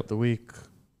Residence, the week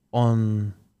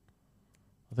on,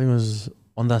 I think it was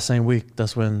on that same week,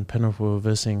 that's when Penrith were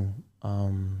versing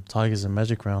Tigers in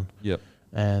Magic Round. Yep.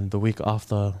 And the week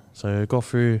after, so I got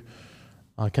through,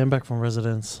 I came back from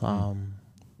Residence,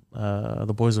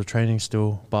 the boys were training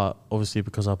still, but obviously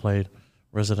because I played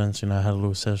Residence, I had a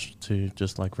little session to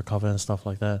just like recover and stuff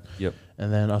like that. Yep.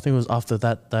 And then I think it was after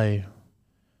that day,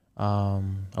 I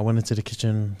went into the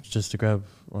kitchen just to grab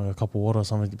a cup of water or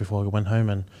something before I went home,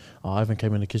 and Ivan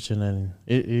came in the kitchen and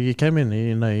he came in.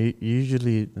 He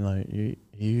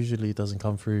usually doesn't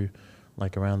come through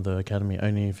like around the academy,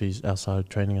 only if he's outside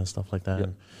training and stuff like that. Yep.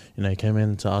 And he came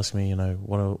in to ask me,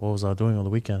 what was I doing on the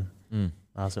weekend?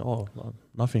 I said,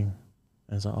 nothing.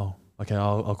 And he's like, okay,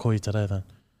 I'll call you today then.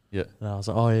 Yeah. And I was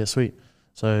like, yeah, sweet.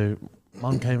 So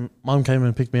mum came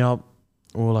and picked me up.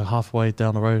 We were like halfway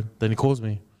down the road. Then he calls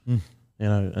me, and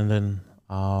then,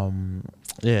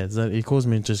 so he calls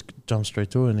me and just jumps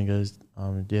straight to it. And he goes,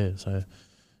 so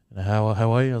how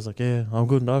are you? I was like, yeah, I'm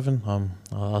good, Ivan.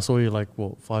 I saw you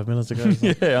 5 minutes ago.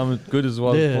 Yeah, I'm good as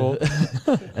well. Yeah.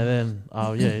 And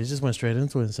then, he just went straight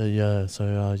into it and said,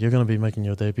 so you're going to be making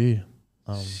your debut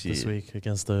this week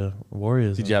against the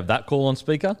Warriors. Did you have that call on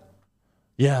speaker?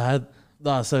 Yeah, I had.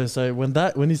 So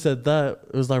when he said that,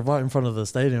 it was like right in front of the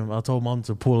stadium. I told mum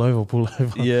to pull over.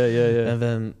 Yeah. And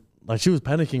then she was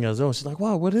panicking as well. She's like,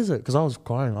 "Wow, what is it?" Because I was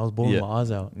crying. I was bawling my eyes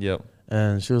out. Yep.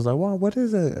 And she was like, "Wow, what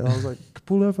is it?" And I was like,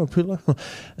 pull over.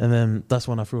 And then that's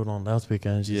when I threw it on loudspeaker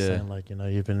and she's saying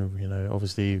you've been,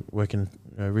 obviously working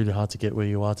really hard to get where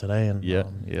you are today. And,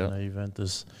 you've earned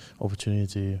this opportunity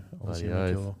to obviously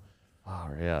make your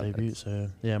debut. So,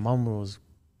 mum was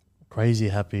crazy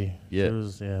happy. Yeah. She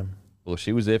was, Well,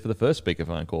 she was there for the first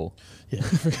speakerphone call. Yeah.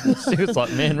 She was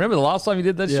like, man, remember the last time you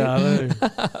did that shit? Yeah,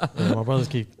 I know. My brothers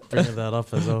keep bringing that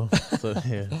up as well. So,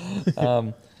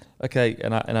 yeah. Okay,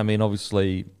 and I mean,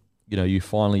 obviously, you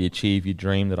finally achieve your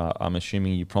dream that I'm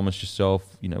assuming you promised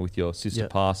yourself, with your sister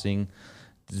passing.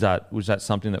 Was that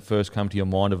something that first came to your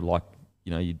mind of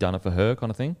you'd done it for her kind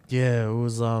of thing? Yeah, it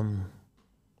was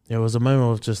it was a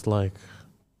moment of just like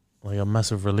a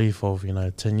massive relief of,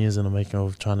 10 years in the making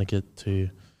of trying to get to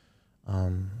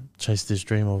chase this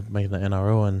dream of making the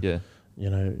NRL, and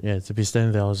to be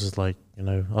standing there, I was just like,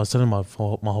 I was telling my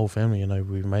whole family,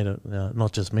 we made it,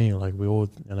 not just me, we all,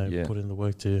 put in the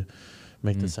work to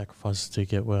make the sacrifices to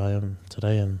get where I am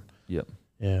today, and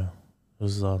it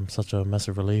was such a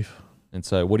massive relief. And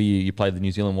so, what do you played the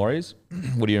New Zealand Warriors?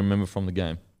 What do you remember from the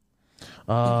game?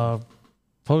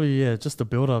 Probably just the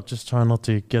build up, just trying not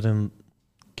to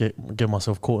get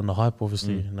myself caught in the hype.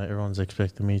 Obviously, everyone's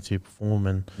expecting me to perform,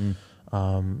 and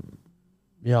I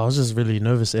was just really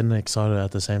nervous and excited at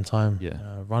the same time.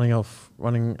 Running out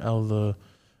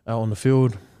on the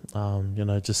field,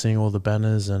 just seeing all the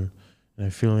banners and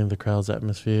feeling the crowd's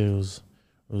atmosphere. It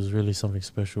was really something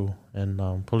special. And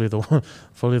probably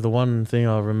the one thing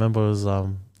I remember was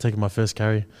taking my first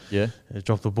carry. Yeah, I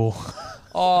dropped the ball.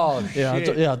 Oh shit!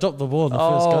 I dropped the ball in the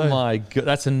first go. Oh my god,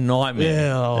 that's a nightmare.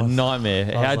 Yeah, a nightmare.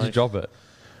 How'd you drop it?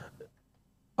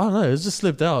 I don't know, it just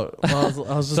slipped out. I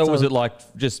was just so was it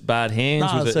just bad hands?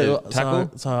 Was it a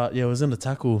tackle? It was in the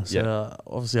tackle. So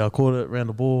obviously I caught it, ran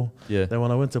the ball. Yeah. Then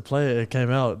when I went to play it came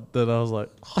out. Then I was like,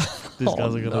 these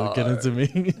guys are going to get into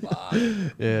me.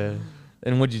 Yeah.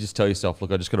 And what did you just tell yourself?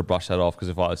 Look, I just got to brush that off because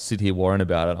if I sit here worrying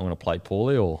about it, I'm going to play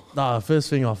poorly. Or first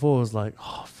thing I thought was like,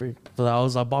 oh freak. But I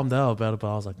was bummed out about it.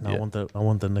 But I was like, no, I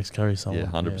want the next carry. Somewhere.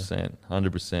 Yeah,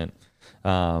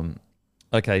 100%.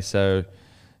 Okay, so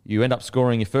you end up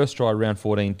scoring your first try round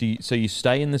 14. So you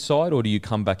stay in the side or do you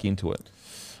come back into it?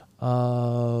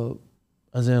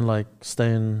 As in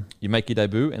staying. You make your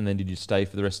debut and then did you stay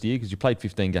for the rest of the year because you played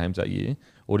 15 games that year,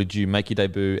 or did you make your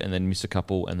debut and then miss a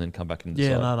couple and then come back into the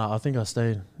side? No, I think I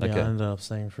stayed. Okay. I ended up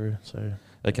staying through. So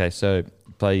okay, so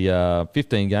play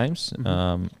 15 games.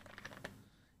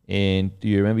 And do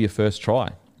you remember your first try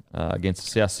against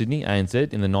South Sydney, ANZ,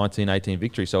 in the 1918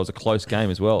 victory? So it was a close game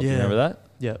as well. Do you remember that?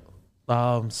 Yeah.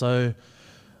 So,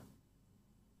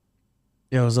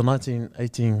 yeah, it was a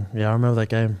 1918. Yeah, I remember that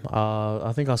game.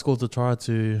 I think I scored the try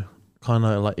to kind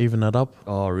of like even it up.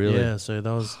 Oh, really? Yeah, so it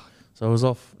was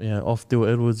off Dill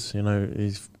Edwards,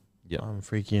 he's Yep.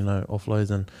 freaky,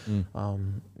 offloads and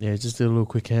just did a little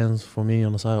quick hands for me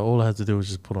on the side. All I had to do was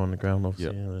just put it on the ground,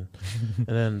 obviously. Yep. And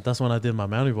then that's when I did my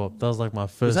Mountie Bop. That was like my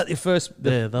first. Was that your first?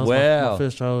 Yeah, that was my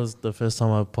first try. Was the first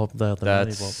time I popped out the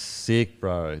Mountie Bop. That's sick,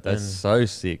 bro. That's so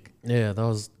sick. Yeah,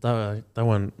 that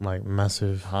went like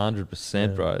massive.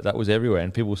 100%, bro. That was everywhere,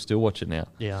 and people still watch it now.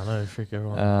 Yeah, I know, freak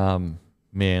everyone.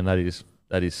 Man, that is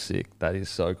sick. That is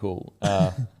so cool.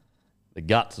 The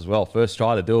guts as well. First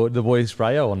try to do it. The boys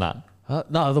Freo or not?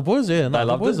 No, the boys, the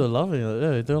boys it? are loving it.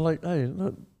 Yeah, they're like, hey,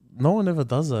 look, no one ever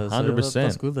does that. 100%.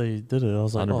 That's good that you did it. I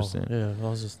was like, 100%. I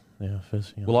was just,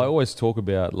 first thing. Well, I always talk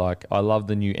about, like, I love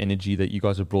the new energy that you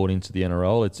guys have brought into the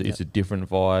NRL. It's a different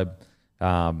vibe.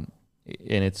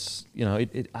 And it's,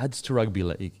 it adds to rugby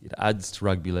league. It adds to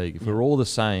rugby league. If we're all the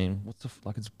same,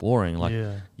 it's boring. Like,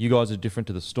 you guys are different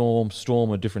to the Storm.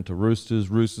 Storm are different to Roosters.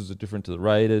 Roosters are different to the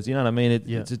Raiders. You know what I mean?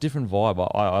 It's a different vibe.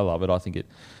 I love it. I think it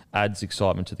adds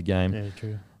excitement to the game. Yeah,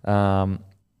 true.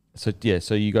 So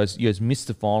you guys missed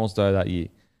the finals though that year.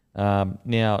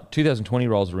 Now 2020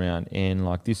 rolls around, and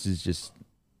like, this is just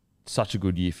such a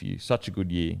good year for you. Such a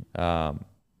good year. I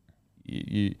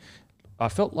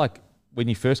felt like when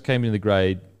you first came into the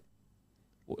grade,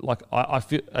 like I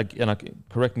feel, and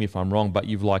correct me if I'm wrong, but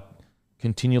you've like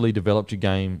continually developed your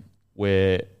game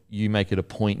where you make it a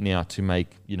point now to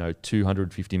make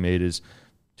 250 meters,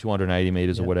 280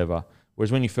 meters or whatever.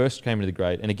 Whereas when you first came into the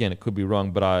grade, and again, it could be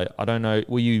wrong, but I don't know,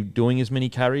 were you doing as many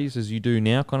carries as you do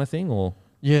now, kind of thing, or?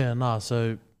 Yeah,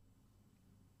 So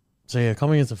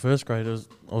coming into first grade, it was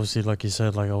obviously, like you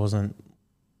said, like I wasn't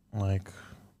like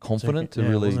confident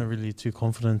I wasn't really too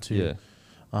confident to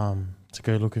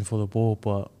go looking for the ball.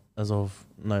 But as of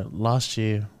last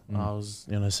year, I was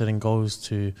setting goals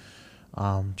to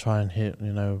try and hit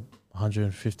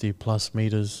 150 plus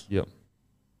meters. Yep.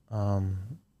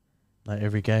 Like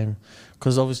every game,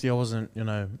 because obviously I wasn't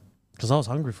because I was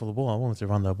hungry for the ball. I wanted to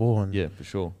run that ball, and yeah, for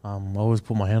sure. I always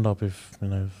put my hand up if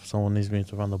someone needs me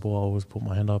to run the ball. I always put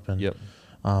my hand up, and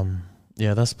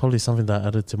that's probably something that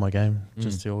added to my game.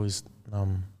 Just to always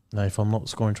if I'm not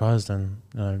scoring tries, then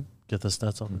get the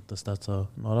stats up. If the stats are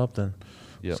not up, then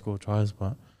score tries.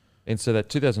 And so that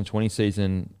 2020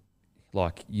 season,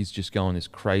 like, he's just going this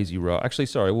crazy row. Actually,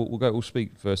 sorry, we'll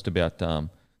speak first about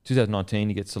 2019.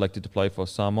 You get selected to play for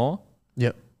Samoa.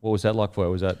 Yep. What was that like for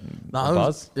you? Was that a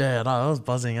buzz? I was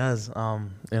buzzing as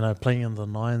playing in the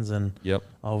nines, and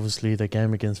obviously the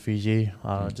game against Fiji.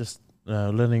 Just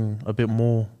learning a bit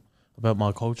more about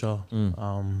my culture.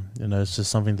 It's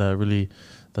just something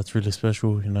that's really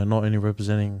special. Not only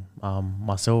representing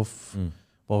myself,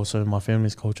 but also my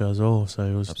family's culture as well. So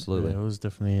it was absolutely. It was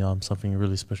definitely something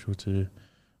really special to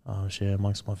share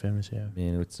amongst my families. Yeah.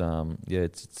 Man, it's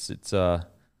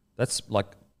that's like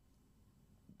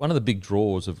one of the big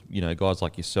draws of guys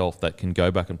like yourself that can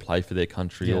go back and play for their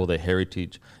country or their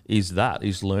heritage is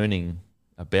learning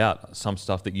about some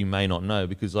stuff that you may not know,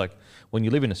 because like when you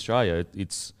live in Australia,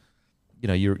 it's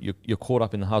you're caught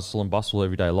up in the hustle and bustle of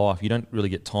everyday life. You don't really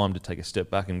get time to take a step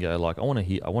back and go like, I want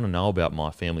to know about my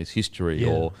family's history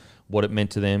or what it meant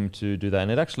to them to do that.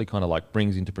 And it actually kind of like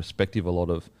brings into perspective a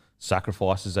lot of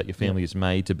sacrifices that your family has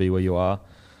made to be where you are.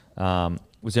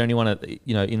 Was there anyone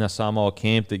in the Samoa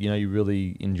camp that you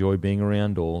really enjoyed being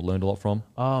around or learned a lot from?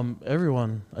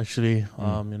 Everyone actually.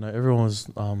 Everyone was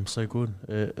so good.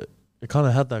 It kind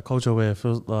of had that culture where it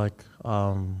feels like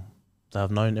they've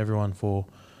known everyone for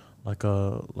like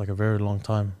a very long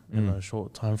time in a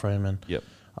short time frame, and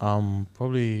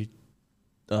probably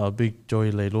Big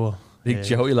Joey Leilua.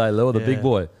 Joey Leilua, the big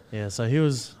boy. Yeah, so he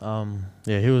was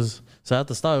so at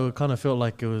the start it kind of felt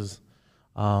like it was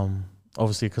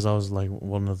obviously because I was like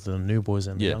one of the new boys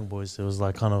and the young boys, it was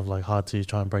like kind of like hard to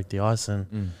try and break the ice,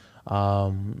 and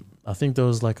I think there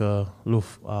was like a little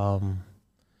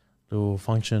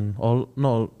function, or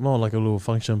not like a little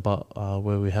function, but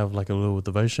where we have like a little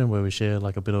devotion where we share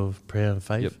like a bit of prayer and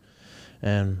faith.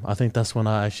 And I think that's when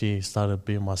I actually started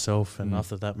being myself, and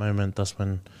after that moment, that's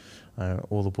when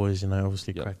all the boys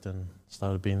obviously cracked and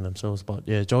started being themselves. But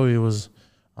yeah, Joey was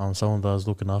someone that was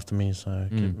looking after me, so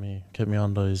kept me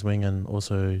under his wing, and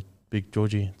also Big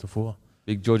Georgie Tafua.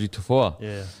 Big Georgie Tafua.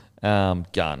 Yeah.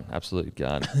 Gun, absolute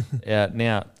gun.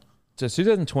 Now, so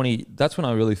 2020, that's when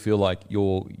I really feel like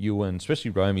you and especially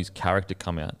Romy's character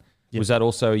come out. Was that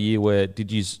also a year where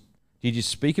did you Did you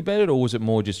speak about it, or was it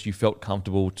more just you felt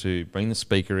comfortable to bring the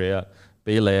speaker out,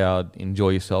 be loud, enjoy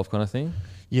yourself kind of thing?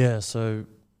 Yeah, so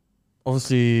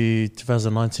obviously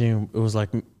 2019 it was like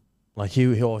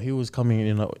he was coming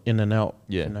in and out,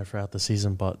 Yeah. throughout the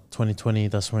season. But 2020,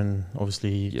 that's when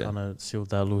obviously he Yeah. kind of sealed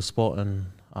that little spot. And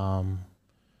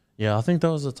yeah, I think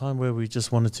that was a time where we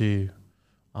just wanted to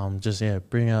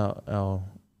bring out our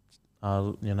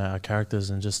our characters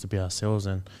and just to be ourselves,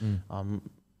 and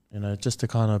just to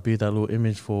kind of be that little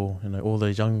image for all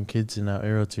the young kids in our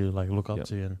era to like look up Yep.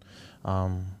 to.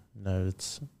 And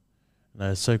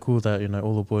it's so cool that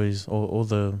all the boys, all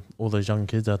those young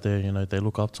kids out there, they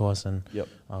look up to us, and Yep.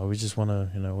 we just want to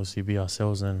obviously be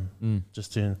ourselves, and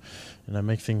just to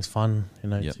make things fun,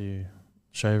 Yep. to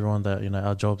show everyone that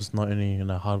our job is not only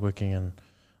hardworking and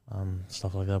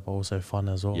stuff like that, but also fun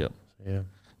as well. Yep. So, yeah.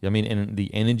 Yeah, I mean, and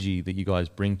the energy that you guys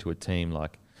bring to a team,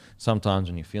 like sometimes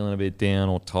when you're feeling a bit down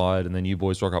or tired, and then you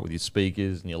boys rock up with your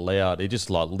speakers and you're loud, it just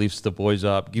like lifts the boys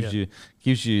up, gives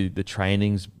you the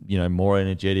trainings, more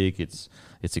energetic. It's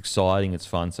exciting, it's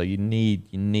fun. So you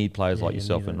need players like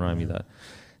yourself and Romy that.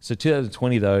 So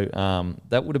 2020 though,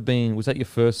 that would have been, was that your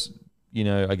first,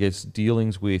 I guess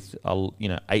dealings with a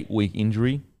 8-week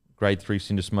injury, grade 3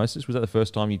 syndesmosis? Was that the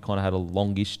first time you kind of had a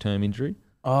longish term injury?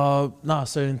 So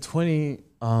in 20s,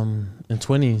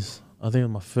 I think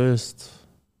my first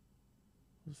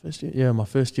year. Yeah, my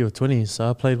first year of 20s. So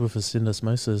I played with a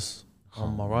syndesmosis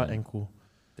on my right ankle.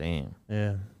 Damn.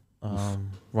 Yeah.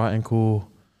 Right ankle.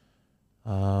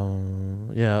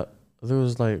 Yeah, there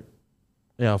was I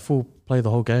full played the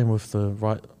whole game with the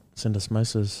right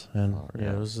syndesmosis, and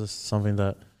it was just something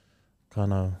that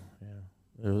kind of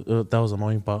that was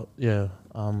annoying. But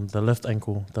the left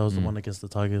ankle, that was the one against the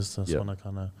Tigers. That's when I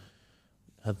kind of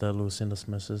had that little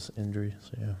syndesmosis injury.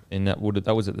 So yeah. And that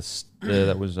was at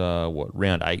that was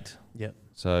round 8. Yeah.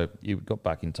 So you got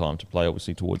back in time to play,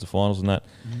 obviously, towards the finals and that.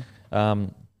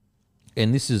 And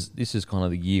this is kind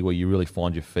of the year where you really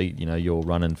find your feet. You're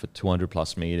running for 200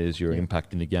 plus meters. You're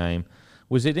impacting the game.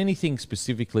 Was it anything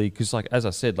specifically? Because, as I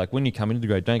said, when you come into the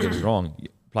grade, don't get me wrong, you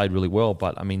played really well.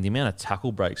 But I mean, the amount of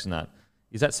tackle breaks and that,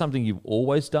 is that something you've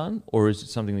always done, or is it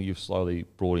something that you've slowly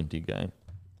brought into your game?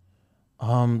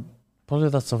 Probably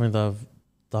that's something that I've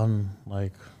done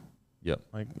Yep.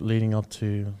 Leading up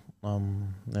to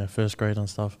first grade and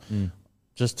stuff.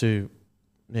 Just to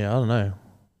I don't know,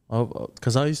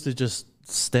 because I used to just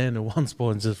stand in one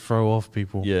spot and just throw off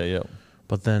people. Yeah.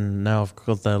 But then now I've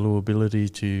got that little ability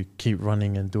to keep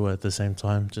running and do it at the same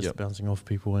time, just bouncing off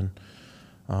people. And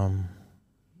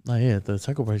the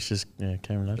tackle breaks just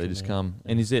came naturally. They just come.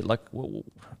 And is it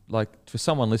for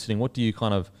someone listening, what do you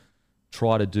kind of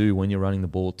try to do when you're running the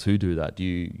ball to do that? Do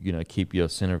you keep your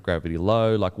center of gravity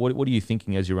low? What are you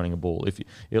thinking as you're running a ball? If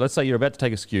let's say you're about to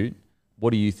take a scoot,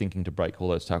 what are you thinking to break all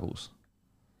those tackles?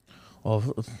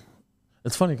 Oh,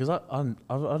 it's funny because I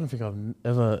don't think I've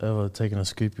ever taken a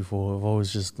scoop before. I've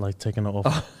always just taken it off.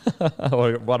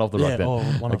 Or one off the ruck then.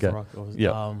 One off the ruck.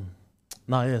 Yeah.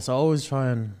 So I always try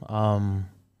and I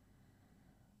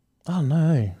don't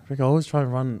know. I always try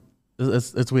and run.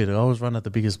 It's weird. I always run at the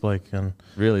biggest bloke. And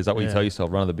really, is that what you tell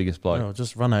yourself? Run at the biggest bloke?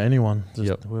 Just run at anyone.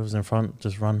 Just whoever's in front,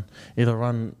 just run. Either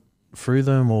run through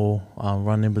them or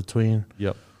run in between.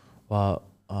 Yep. But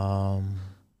I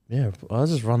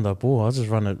just run that ball. I just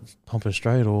run it, pump it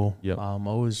straight, or I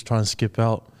always try and skip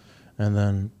out, and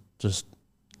then just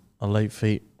a late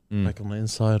feet back on the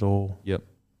inside, or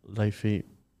late feet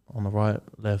on the right,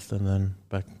 left, and then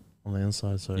back on the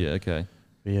inside. So okay.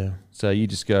 Yeah. So you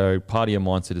just go, part of your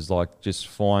mindset is just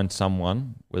find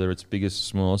someone, whether it's biggest,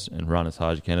 smallest, and run as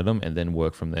hard as you can at them, and then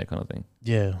work from there kind of thing.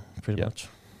 Yeah, pretty much.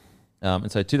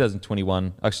 And so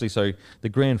 2021, actually, so the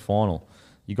grand final,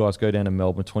 you guys go down to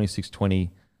Melbourne, 26-20.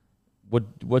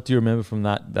 What do you remember from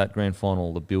that grand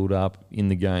final, the build-up in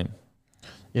the game?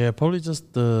 Yeah, probably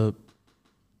just the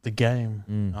game.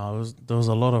 There was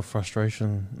a lot of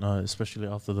frustration, especially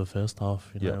after the first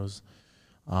half. It was,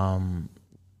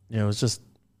 it was just,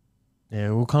 we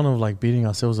were kind of beating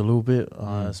ourselves a little bit,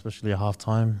 especially at half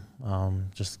time.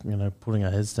 Just putting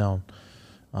our heads down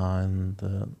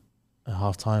at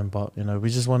half time, but we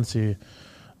just wanted to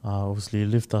obviously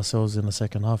lift ourselves in the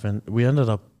second half, and we ended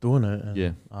up doing it.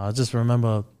 And, I just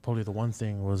remember probably the one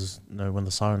thing was when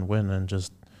the siren went and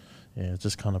just it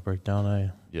just kind of broke down.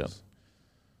 It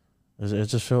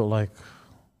just felt like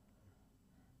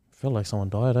someone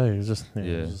died. It was just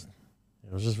it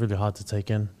was just really hard to take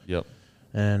in.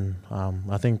 And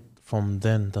I think from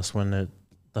then that's when I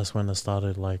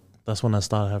started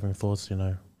having thoughts.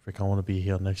 I want to be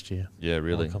here next year. Yeah,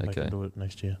 really. I'll come back and do it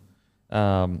next year.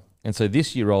 And so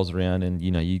this year rolls around and,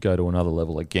 you go to another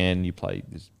level again. You play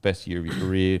this best year of your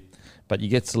career, but you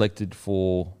get selected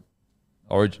for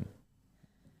Origin.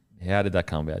 How did that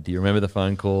come about? Do you remember the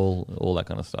phone call, all that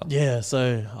kind of stuff? Yeah,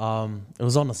 so it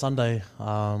was on a Sunday.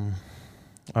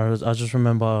 I just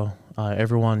remember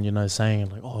everyone, saying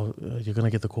like, "Oh, you're gonna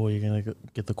get the call. You're gonna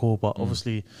get the call." But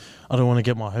obviously, I don't want to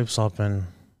get my hopes up, and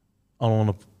I don't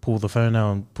want to pull the phone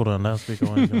out and put it on loudspeaker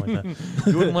or anything like that.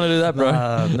 You wouldn't want to do that, bro.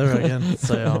 Never again.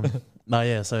 So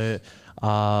So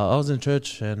I was in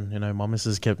church, and my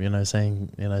missus kept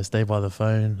saying stay by the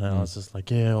phone, and I was just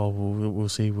like, yeah, we'll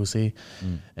see.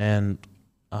 And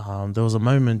there was a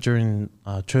moment during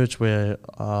church where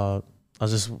I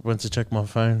just went to check my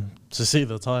phone to see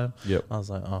the time. Yep. I was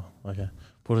like, oh, okay.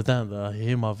 Put it down. I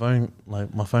hear my phone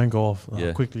go off.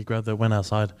 I quickly grabbed it, went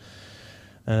outside.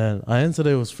 And I answered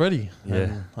it was Freddie.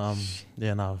 Yeah.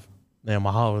 And,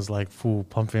 my heart was like full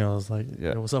pumping. I was like,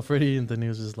 yeah, what's up, Freddie? And then he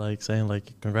was just like saying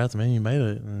like, congrats, man, you made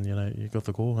it. And, you got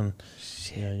the call and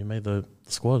you made the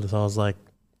squad. So I was like,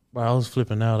 bro, I was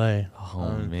flipping out, eh?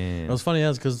 Oh, man. It was funny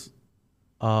as because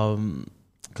when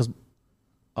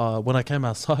I came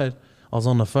outside, I was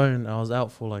on the phone. I was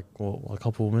out for like a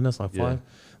couple of minutes, like 5.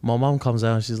 My mum comes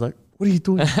out and she's like, "What are you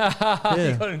doing?" You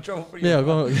got in trouble for your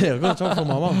mum. I got in trouble for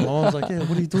my mum. My mum was like, "Yeah,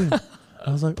 what are you doing?"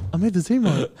 I was like, "I made the team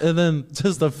right." And then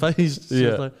just the face, she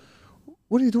was like,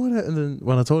 "What are you doing?" And then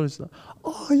when I told her, she's like,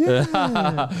 "Oh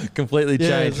yeah." Completely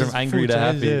changed from angry to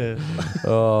happy. Yeah.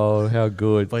 Oh, how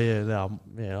good. But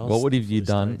What would have you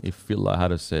done if Fiddler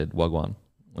had have said Wagwan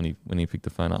when he picked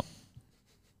the phone up?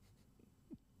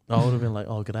 I would have been like,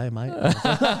 "Oh, g'day, mate."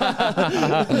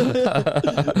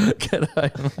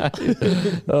 G'day,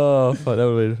 mate. Oh, fuck, that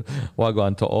would have been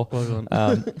Wagwan To'o.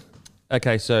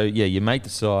 Okay, so you make the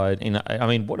side, and I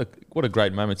mean, what a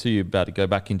great moment too. You're about to go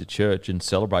back into church and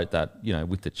celebrate that,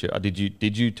 with the church.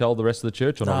 Did you tell the rest of the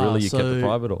church, or not really? You kept it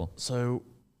private, or? So,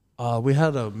 we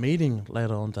had a meeting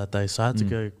later on that day, so I had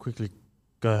to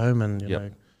go home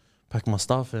and pack my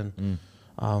stuff, and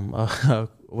I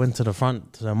went to the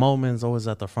front. So my old man's always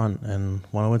at the front, and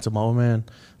when I went to my old man,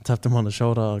 tapped him on the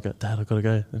shoulder. I go, "Dad, I gotta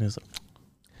go," and he's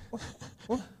like,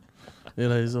 "What?"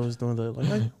 He's always doing that, like,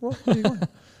 "Hey, what are you going?"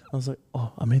 I was like,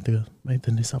 "Oh, I made the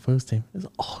New South Wales team." He's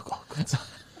like, "Oh, God, good."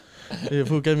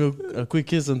 He gave me a quick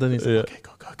kiss, and then he's like, "Okay,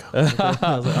 go."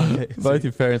 I was like, "Okay." Both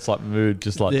your parents' mood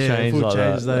just changed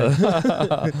like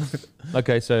that.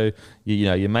 Okay, so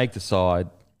you make the side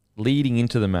leading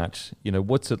into the match.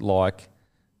 What's it like?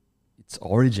 It's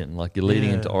Origin, like you're leading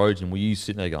into Origin. Were you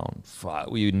sitting there going,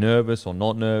 "Fuck"? Were you nervous or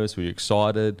not nervous? Were you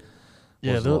excited?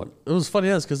 It was funny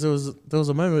as because there was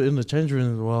a moment in the change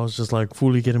room where I was just like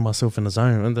fully getting myself in the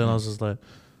zone, and then I was just like,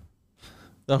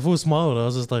 I full smiled. I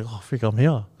was just like, "Oh, freak, I'm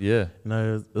here." Yeah,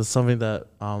 it's something that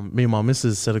me and my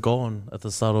missus set a goal on at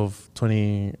the start of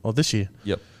this year.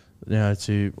 Yep.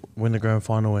 To win the grand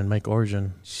final and make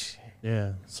Origin.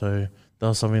 Yeah, so that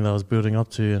was something that I was building up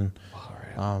to, and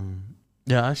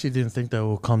I actually didn't think that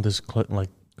will come this quickly.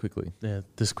 Yeah,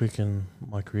 this quick in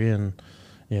my career, and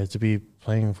to be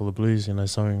playing for the Blues,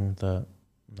 something that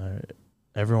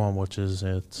everyone watches.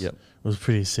 It was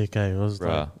pretty sick. It was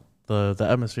like the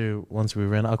atmosphere once we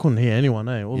ran. I couldn't hear anyone.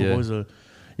 All the boys are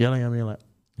yelling at me like,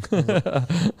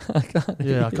 I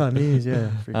can't hear.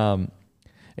 Yeah.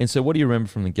 And so, what do you remember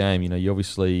from the game?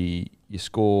 You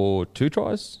scored 2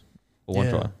 tries or 1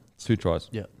 try. 2 tries.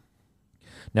 Yeah.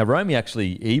 Now, Romy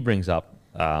he brings up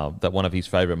that one of his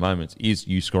favourite moments is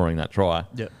you scoring that try.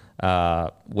 Yeah.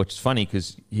 Which is funny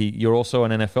because you're also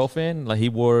an NFL fan. Like he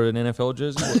wore an NFL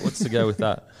jersey. What's the go with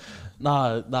that?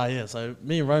 Yeah. So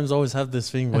me and Rome's always have this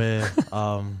thing where,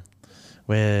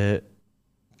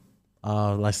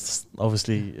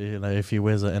 obviously, if he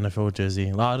wears an NFL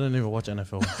jersey, I don't even watch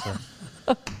NFL, so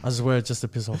I just wear it just to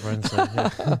piss off Rome. So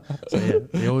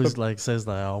he always says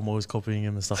that I'm always copying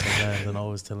him and stuff like that, and then I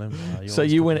always tell him. So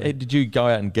you went? Did you go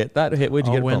out and get that? Where'd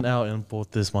you get it from? I went out and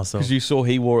bought this myself because you saw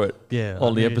he wore it.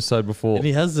 On the episode before, and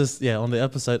he has this on the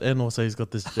episode, and also he's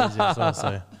got this jersey as well.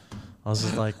 So I was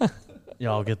just like,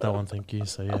 I'll get that one, thank you.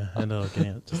 So I ended up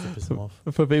getting it just to piss him off.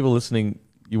 For people listening,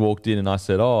 you walked in and I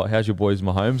said, "Oh, how's your boys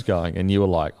Mahomes going?" And you were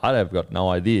like, "I've got no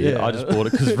idea. I just bought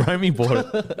it because Romy bought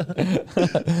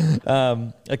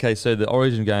it." Okay, so the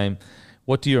Origin game.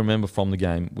 What do you remember from the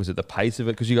game? Was it the pace of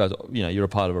it? Because you guys, you're a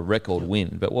part of a record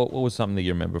win. But what was something that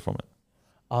you remember from it?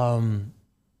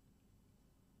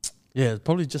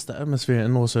 Probably just the atmosphere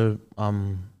and also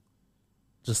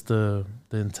just the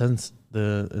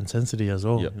intensity as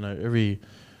well. Yep. Every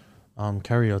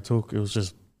carry I took, it was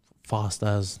just fast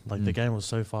as the game was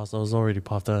so fast. I was already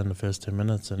puffed out in the first 10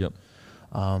 minutes, and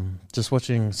just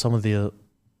watching some of the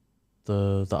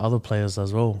the other players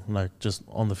as well, like just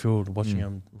on the field watching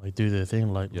them like do their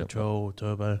thing, like Latrell,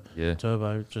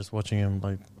 Turbo, just watching him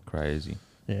like crazy.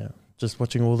 Yeah, just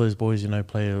watching all those boys,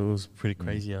 play. It was pretty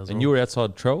crazy as well. And you were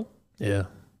outside Trell? Yeah,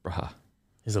 bruh.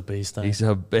 He's a beast. He's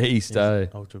a beast. An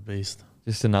ultra beast.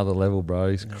 Just another level,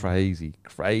 bro. He's crazy.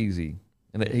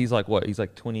 And he's like what? He's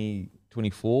like 20,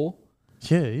 24?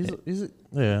 Yeah,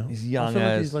 he's young. I feel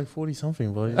like he's like 40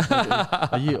 something, but he's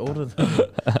like a year older than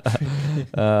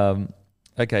me.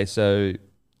 Okay, so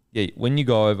when you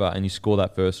go over and you score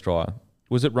that first try,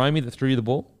 was it Romy that threw you the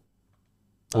ball,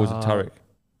 or was it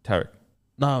Tarek?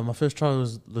 No, my first try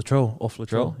was off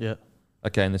Latrell. Yeah.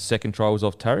 Okay, and the second try was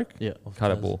off Tarek. Yeah, cut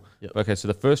it ball. Yep. Okay, so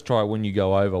the first try when you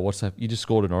go over, what's that? You just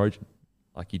scored an Origin,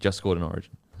 like you just scored an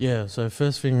Origin. Yeah. So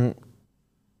first thing.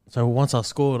 So once I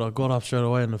scored, I got up straight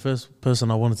away, and the first person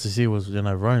I wanted to see was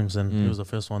Romes, and he was the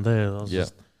first one there. I was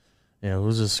just, it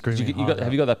was just screaming.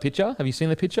 Have you got that picture? Have you seen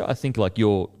the picture? I think like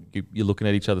you're looking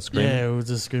at each other screaming. Yeah, we were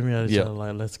just screaming at each other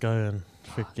like, "Let's go!" And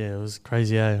it was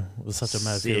crazy. It was such a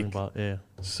mad feeling, but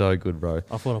so good, bro.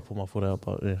 I thought I put my foot out,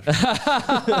 but I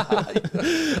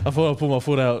thought I put my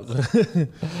foot out.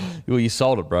 Well, you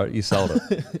sold it, bro. You sold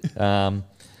it.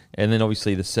 And then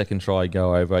obviously the second try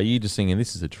go over. Are you just thinking,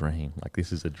 this is a dream? Like,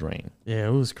 this is a dream. Yeah,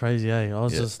 it was crazy, I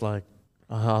was just like,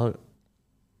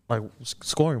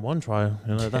 scoring one try,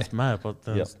 that's mad. But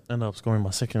then ended up scoring my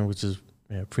second, which is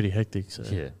pretty hectic. So,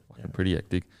 pretty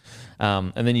hectic.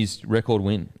 And then his record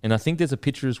win. And I think there's a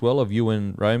picture as well of you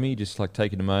and Romy just like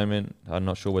taking a moment. I'm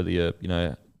not sure whether you're,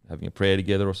 having a prayer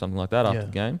together or something like that after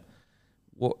the game.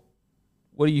 What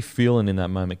are you feeling in that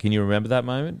moment? Can you remember that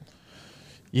moment?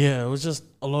 Yeah, it was just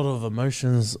a lot of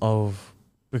emotions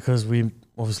because we're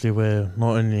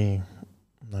not only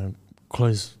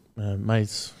close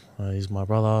mates. He's my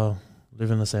brother, live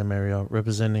in the same area,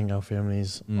 representing our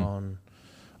families on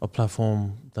a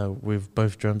platform that we've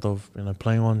both dreamt of,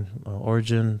 playing on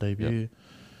Origin debut,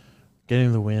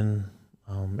 getting the win.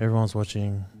 Everyone's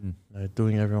watching,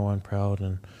 doing everyone proud,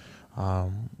 and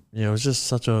it was just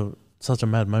such a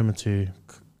mad moment to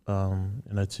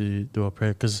do a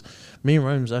prayer, because me and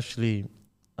Rome's actually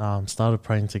started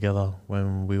praying together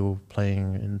when we were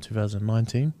playing in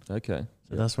 2019. Okay.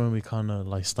 So that's when we kind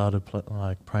of started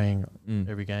praying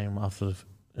every game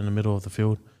in the middle of the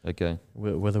field. Okay.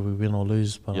 Whether we win or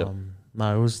lose, but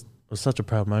no, it was such a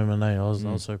proud moment. I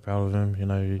was so proud of him.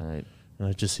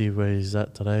 Just see where he's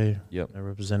at today. Yep.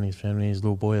 Representing his family, his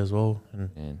little boy as well, and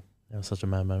it was such a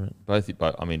mad moment. Both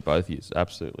of you,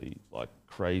 absolutely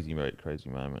crazy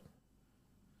moment.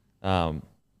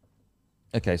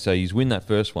 Okay, so you win that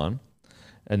first one,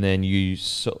 and then you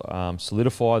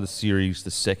solidify the series.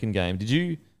 The second game, did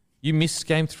you miss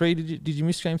game 3? Did you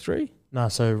miss game 3? No,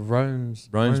 so Rome's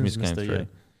missed game 3,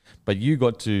 but you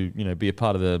got to be a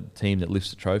part of the team that lifts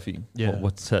the trophy. Yeah,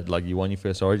 what's that like? You won your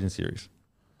first Origin series.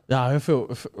 Yeah, I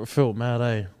felt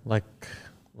mad. Like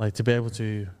to be able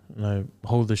to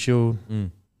hold the shield.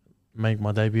 Make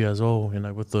my debut as well,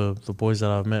 with the boys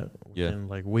that I've met in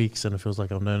weeks, and it feels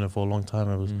like I've known them for a long time.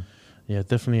 It was,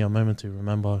 definitely a moment to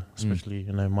remember, especially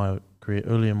my career,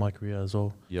 early in my career as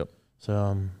well. Yep.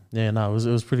 So it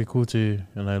was pretty cool to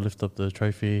lift up the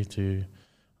trophy to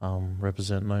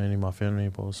represent not only my family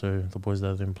but also the boys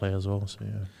that didn't play as well. So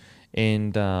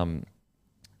and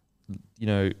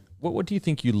what do you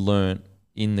think you learnt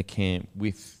in the camp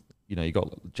with? You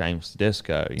got James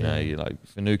Tedesco, you like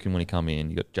Finucane when he come in,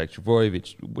 you got Jake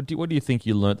Trbojevic. What do you think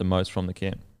you learnt the most from the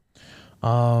camp?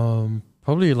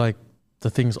 Probably the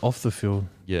things off the field.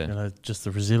 Yeah. Just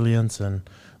the resilience and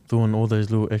doing all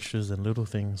those little extras and little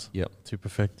things to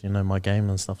perfect, my game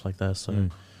and stuff like that. So,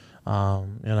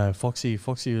 Foxy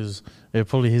was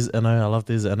probably his NO. I loved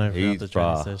his NO. He's the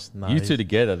training session. You two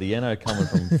together, the NO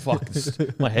coming from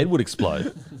my head would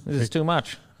explode. This is too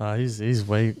much.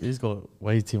 He's got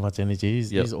way too much energy.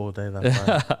 He's all day that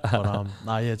guy.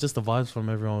 But just the vibes from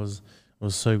everyone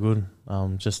was so good.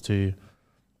 Just to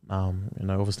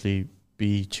obviously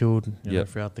be chilled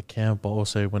throughout the camp, but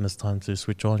also when it's time to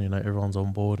switch on, everyone's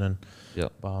on board, and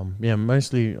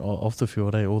mostly off the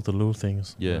field, all the little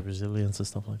things, resilience and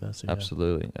stuff like that. So,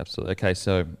 absolutely. Okay,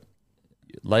 so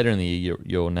later in the year,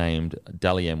 you're named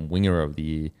Dally M Winger of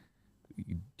the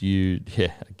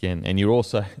Year. And you're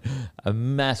also a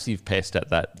massive pest at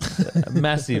that. A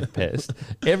massive pest.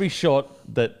 Every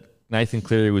shot that Nathan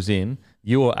Cleary was in,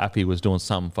 you or Appy was doing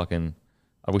some fucking,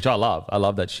 which I love. I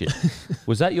love that shit.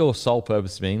 Was that your sole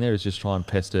purpose of being there, is just try and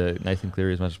pester Nathan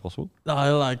Cleary as much as possible?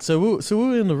 No, so we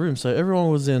were in the room. So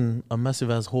everyone was in a massive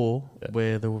ass hall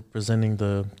where they were presenting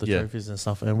the trophies and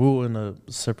stuff, and we were in a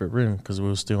separate room because we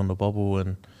were still in the bubble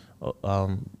and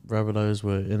Rabbitohs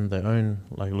were in their own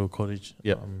like little cottage.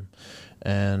 Yep.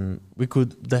 And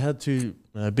they had two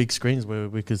big screens where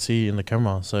we could see in the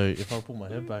camera. So if I put my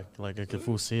head back, like I could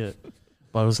full see it.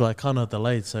 But it was like kind of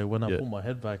delayed. So when I put my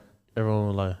head back,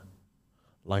 everyone would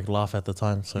like laugh at the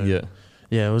time. So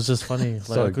yeah, it was just funny. Like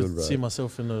So I could good, see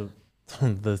myself in the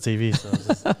TV. So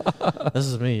this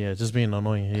is me, just being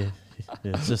annoying here.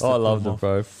 Yeah, it's just I loved it,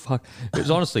 bro. Fuck. It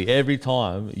was honestly every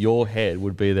time your head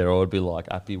would be there, I would be like,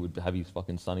 Appy would have his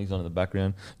fucking sunnies on in the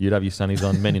background. You'd have your sunnies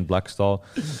on, Men in Black style.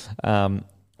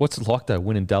 What's it like though,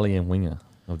 winning Dally M Winger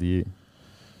of the Year?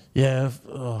 Yeah,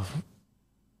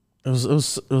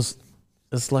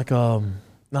 it's like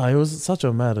no, it was such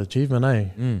a mad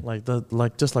achievement, Like that,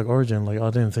 like just like Origin, like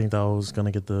I didn't think that I was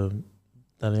gonna get the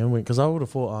Dally M win because I would have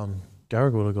thought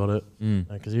Garrick would have got it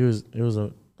because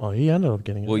he ended up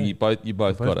getting it. Well, you both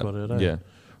got it. Yeah.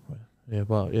 Yeah,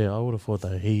 but I would have thought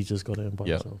that he just got it by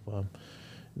himself.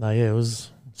 It was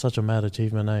such a mad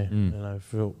achievement, And I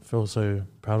feel so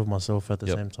proud of myself at the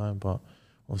same time, but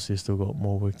obviously still got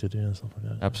more work to do and stuff like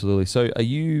that. Absolutely. So are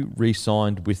you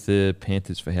re-signed with the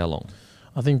Panthers for how long?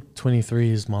 I think 23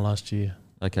 is my last year.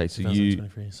 Okay, so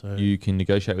you can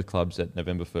negotiate with clubs at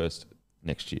November 1st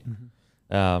next year.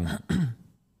 Mm-hmm.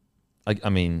 I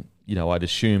mean, I'd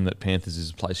assume that Panthers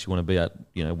is a place you want to be at,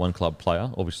 one club player,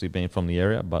 obviously being from the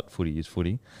area, but footy is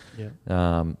footy.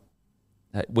 Yeah.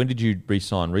 When did you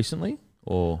re-sign? Recently?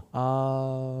 Or?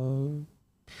 I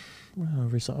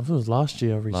think it was last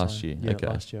year I re-signed. Last year, yeah, okay.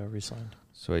 Last year I re-signed.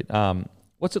 Sweet.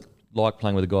 What's it like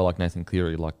playing with a guy like Nathan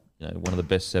Cleary, like one of the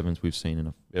best sevens we've seen in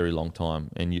a very long time?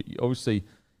 And you obviously,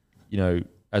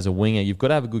 as a winger, you've got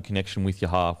to have a good connection with your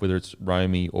half, whether it's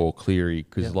Romy or Cleary,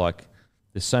 because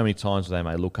there's so many times where they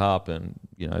may look up and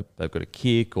they've got a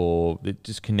kick or it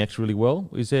just connects really well.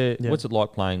 What's it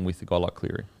like playing with a guy like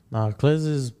Cleary? Clears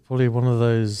is probably one of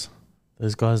those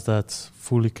guys that's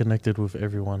fully connected with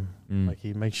everyone. Like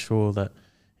he makes sure that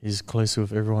he's close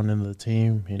with everyone in the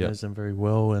team. He knows them very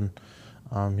well, and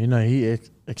he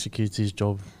executes his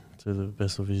job to the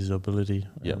best of his ability.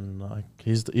 And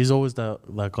he's always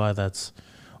that guy that's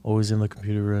always in the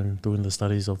computer room doing the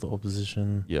studies of the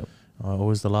opposition.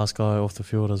 Always the last guy off the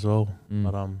field as well.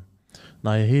 But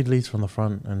he leads from the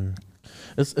front, and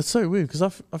it's so weird because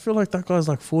I feel like that guy's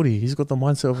like 40. He's got the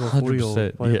mindset of a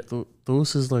 40-year-old. Like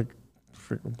Dawes is like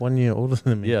 1 year older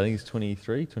than me. Yeah, I think he's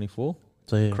 23, 24.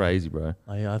 So crazy, bro.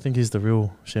 I think he's the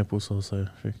real Champuso. So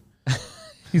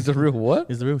he's the real what?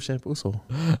 He's the real Champuso.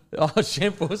 Oh,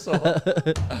 Champuso.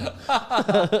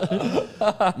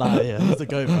 He's the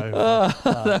go, bro.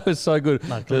 That was so good.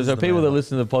 So people that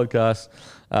listen to the podcast,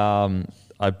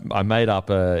 I made up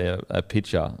a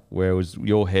picture where it was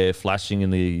your hair flashing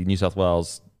in the New South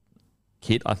Wales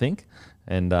kit, I think.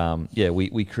 And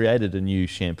we created a new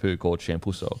shampoo called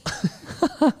Champuso.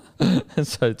 And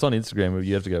so it's on Instagram.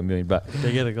 You have to go a million back.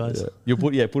 They get it, guys. Yeah. You'll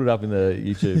put it up in the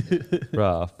YouTube.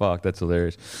 Bruh, fuck, that's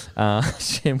hilarious.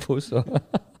 Champuso.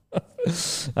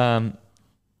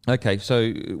 Okay,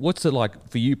 so what's it like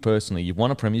for you personally? You've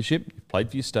won a premiership. You've played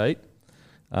for your state.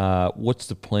 What's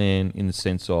the plan in the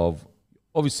sense of,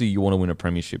 obviously you want to win a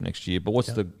premiership next year, but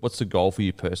what's the goal for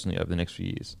you personally over the next few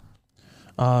years?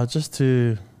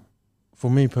 For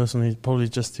me personally, probably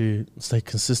just to stay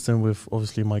consistent with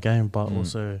obviously my game, but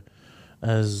also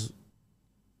as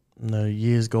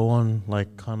years go on,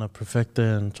 like kind of perfect it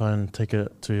and try and take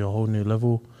it to a whole new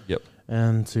level. Yep.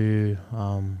 And to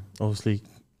obviously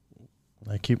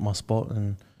keep my spot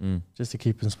and just to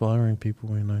keep inspiring people.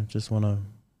 Just want to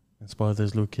inspire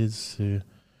those little kids who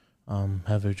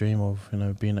have a dream of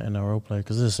being an NRL player,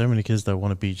 because there's so many kids that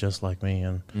want to be just like me,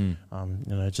 and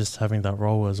just having that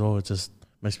role as well, it just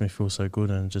makes me feel so good,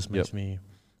 and just makes me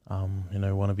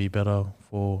want to be better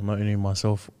for not only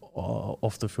myself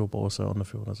off the field but also on the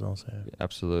field as well. So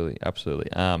absolutely.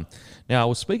 Now I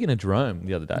was speaking to Jerome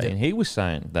the other day, and he was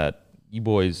saying that you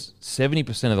boys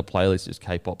 70% of the playlist is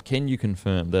K-pop. Can you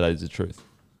confirm that is the truth?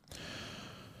 Or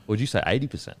would you say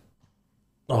 80%?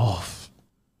 Oh,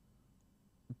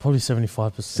 probably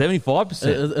 75%.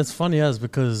 75%. It's funny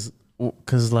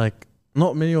because like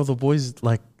not many of the boys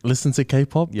like listen to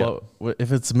K-pop, but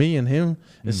if it's me and him,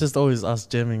 it's just always us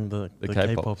jamming the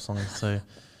K-pop songs. So,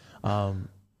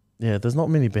 there's not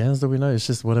many bands that we know. It's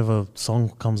just whatever song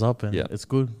comes up and it's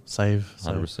good, save.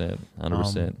 So,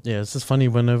 100%. It's just funny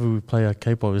whenever we play a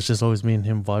K-pop, it's just always me and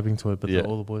him vibing to it, but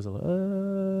all the boys are like,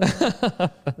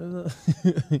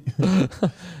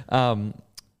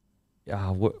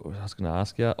 what I was going to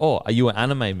ask you. Oh, are you an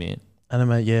anime man?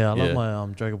 Anime, I love my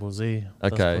Dragon Ball Z.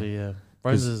 Okay.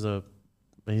 Rose is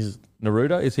he's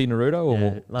Naruto. Is he Naruto or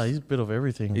more? No, he's a bit of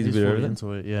everything. He's a bit of everything?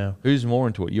 into it. Yeah. Who's more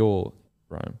into it? You're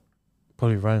Rome.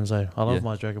 Probably Rhymes, eh? I love Yeah.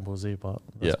 my Dragon Ball Z, but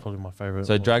that's Yeah. probably my favorite.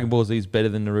 So Dragon Ball Z is better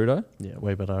than Naruto? Yeah,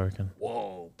 way better, I reckon.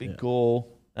 Whoa, big Yeah. call.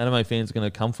 Anime fans are going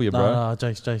to come for you, bro. No,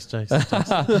 Jace.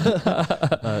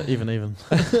 Even.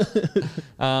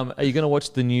 Are you going to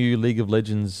watch the new League of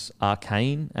Legends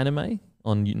Arcane anime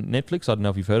on Netflix? I don't know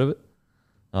if you've heard of it.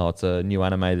 Oh, it's a new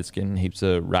anime that's getting heaps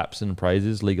of raps and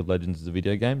praises. League of Legends is a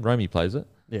video game. Romy plays it.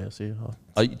 Yeah, see.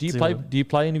 Do you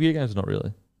play any video games? Not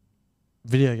really.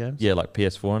 Video games? Yeah, like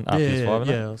PS4 and PS5 and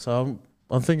that? Yeah. So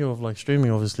I'm thinking of like streaming,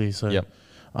 obviously. So Yep.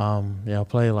 I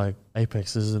play like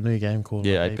Apex. This is a new game called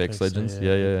Yeah, like, Apex Legends. So,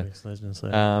 Yeah. Apex Legends. So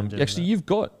Actually, you've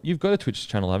got a Twitch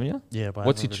channel, haven't you? yeah, but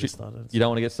what's I haven't your really started. You don't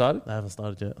want to get started? I haven't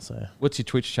started yet. So What's your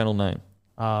Twitch channel name?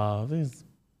 I think it's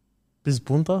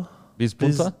BizBunta.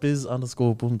 BizBunta?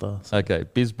 Biz_Bunta. So, Okay,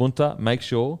 BizBunta. Make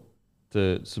sure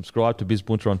to subscribe to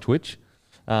BizBunta on Twitch.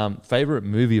 Favorite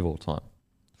movie of all time?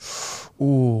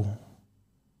 ooh.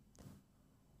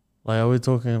 Like, are we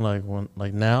talking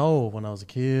like now or when I was a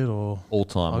kid or? All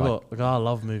time. I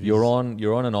love movies. You're on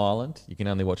an island. You can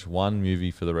only watch one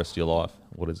movie for the rest of your life.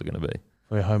 What is it going to be?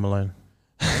 We're Home Alone.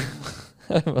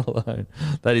 Home Alone.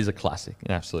 That is a classic,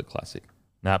 an absolute classic.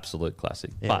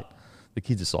 Yeah. But the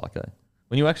kid's a psycho.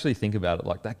 When you actually think about it,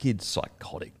 like that kid's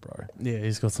psychotic, bro. Yeah,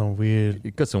 he's got some weird.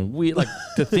 You've got some weird, like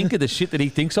to think of the shit that he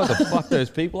thinks of to fuck those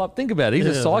people up. Think about it. He's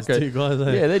a those psycho. two guys,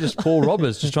 eh? Yeah, they're just poor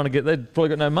robbers, just trying to get. They've probably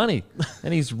got no money,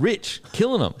 and he's rich,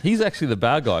 killing them. He's actually the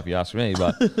bad guy, if you ask me.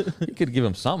 But you could give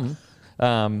him something.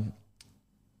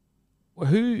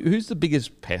 Who's the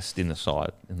biggest pest in the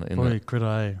side? Probably Critter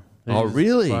A. Oh,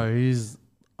 really? Bro, he's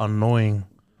annoying.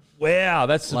 Wow,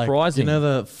 that's Like, surprising. you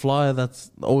know the fly that's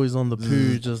always on the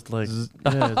poo, just like just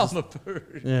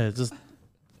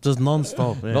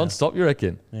non-stop. Yeah. Non-stop, you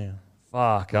reckon? Yeah.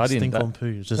 Fuck, I didn't. Stink on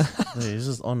poo. Just he's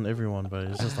just on everyone, bro.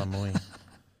 It's just annoying.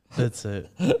 That's it.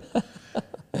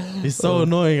 He's so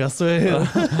annoying, I swear.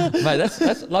 Mate,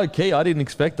 that's low key. I didn't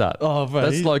expect that. Oh, bro,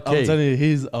 That's low key. I'm telling you,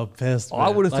 he's a pest. Bro. I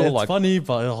would've thought, it's like- funny,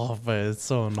 but bro, it's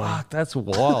so annoying. Fuck, that's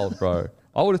wild, bro.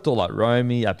 I would have thought like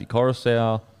Romy, Appy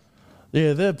Coruscant.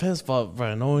 Yeah, they're pests, but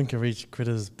bro, no one can reach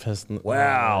Critter's pest.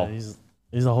 Wow. Bro,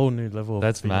 he's a whole new level. Of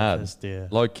That's being a mad. Pest, yeah.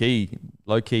 Low key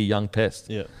young pest.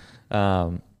 Yeah.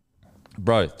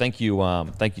 Bro, thank you.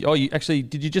 Thank you. Oh,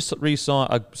 did you just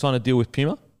sign a deal with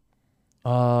Puma?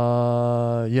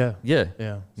 Yeah. Yeah.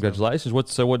 Yeah. Congratulations. What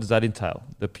does that entail?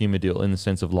 The Puma deal, in the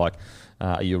sense of like,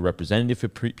 are you a representative for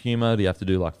Puma? Do you have to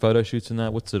do like photo shoots and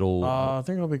that? What's it all? I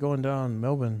think I'll be going down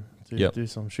Melbourne to do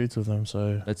some shoots with them.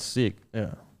 So That's sick. yeah,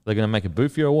 They're gonna make a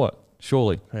boot for you or what?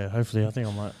 Surely. yeah. Hopefully, I think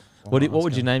I might. What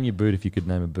would you name your boot if you could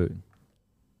name a boot?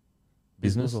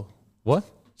 Business. Uzo. What?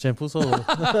 Shampoo so.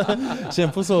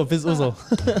 Shampoo so Biz Uzo.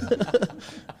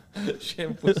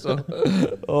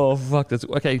 Oh fuck, that's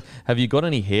okay. Have you got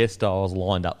any hairstyles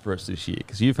lined up for us this year?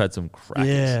 Because you've had some crackers.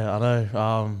 Yeah, I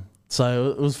know.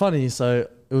 So it was funny. So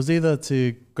it was either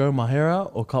to grow my hair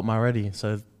out or cut my ready.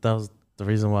 So that was the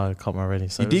reason why I cut my ready.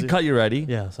 So You did cut your ready?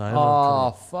 Yeah. So I ended up cutting.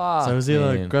 Oh fuck. So it was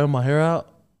either man. grow my hair out,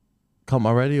 cut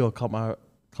my ready, or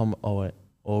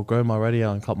or grow my ready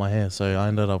out and cut my hair. So I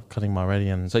ended up cutting my ready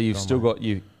and. So you've grow still my- got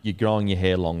you're growing your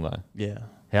hair long though. Yeah.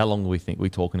 How long do we think we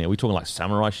talking here? We talking like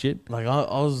samurai shit? Like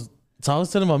I was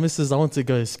telling my missus I want to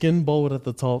go skin bald at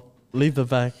the top, leave the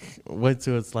back, wait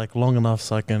till it's like long enough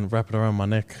so I can wrap it around my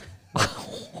neck.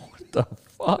 What the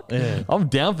fuck? Yeah. I'm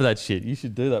down for that shit. You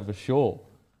should do that for sure.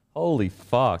 Holy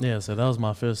fuck. Yeah. So that was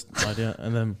my first idea,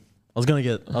 and then I was gonna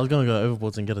go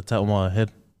overboards and get a tat on my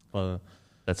head, but.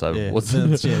 That's over. Yeah, What's she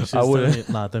was I telling would. me,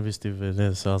 nah, don't be stupid.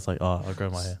 Yeah, so I was like, oh, I'll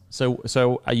grow my hair.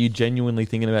 So are you genuinely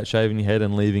thinking about shaving your head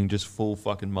and leaving just full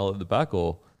fucking mullet at the back,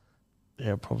 or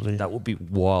Yeah, probably. that would be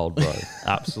wild, bro?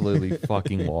 Absolutely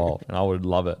fucking wild, and I would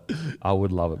love it. I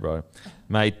would love it, bro.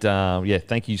 Mate, yeah,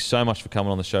 thank you so much for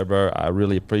coming on the show, bro. I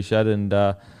really appreciate it, and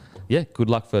yeah, good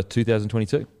luck for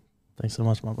 2022. Thanks so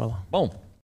much, my brother. Boom.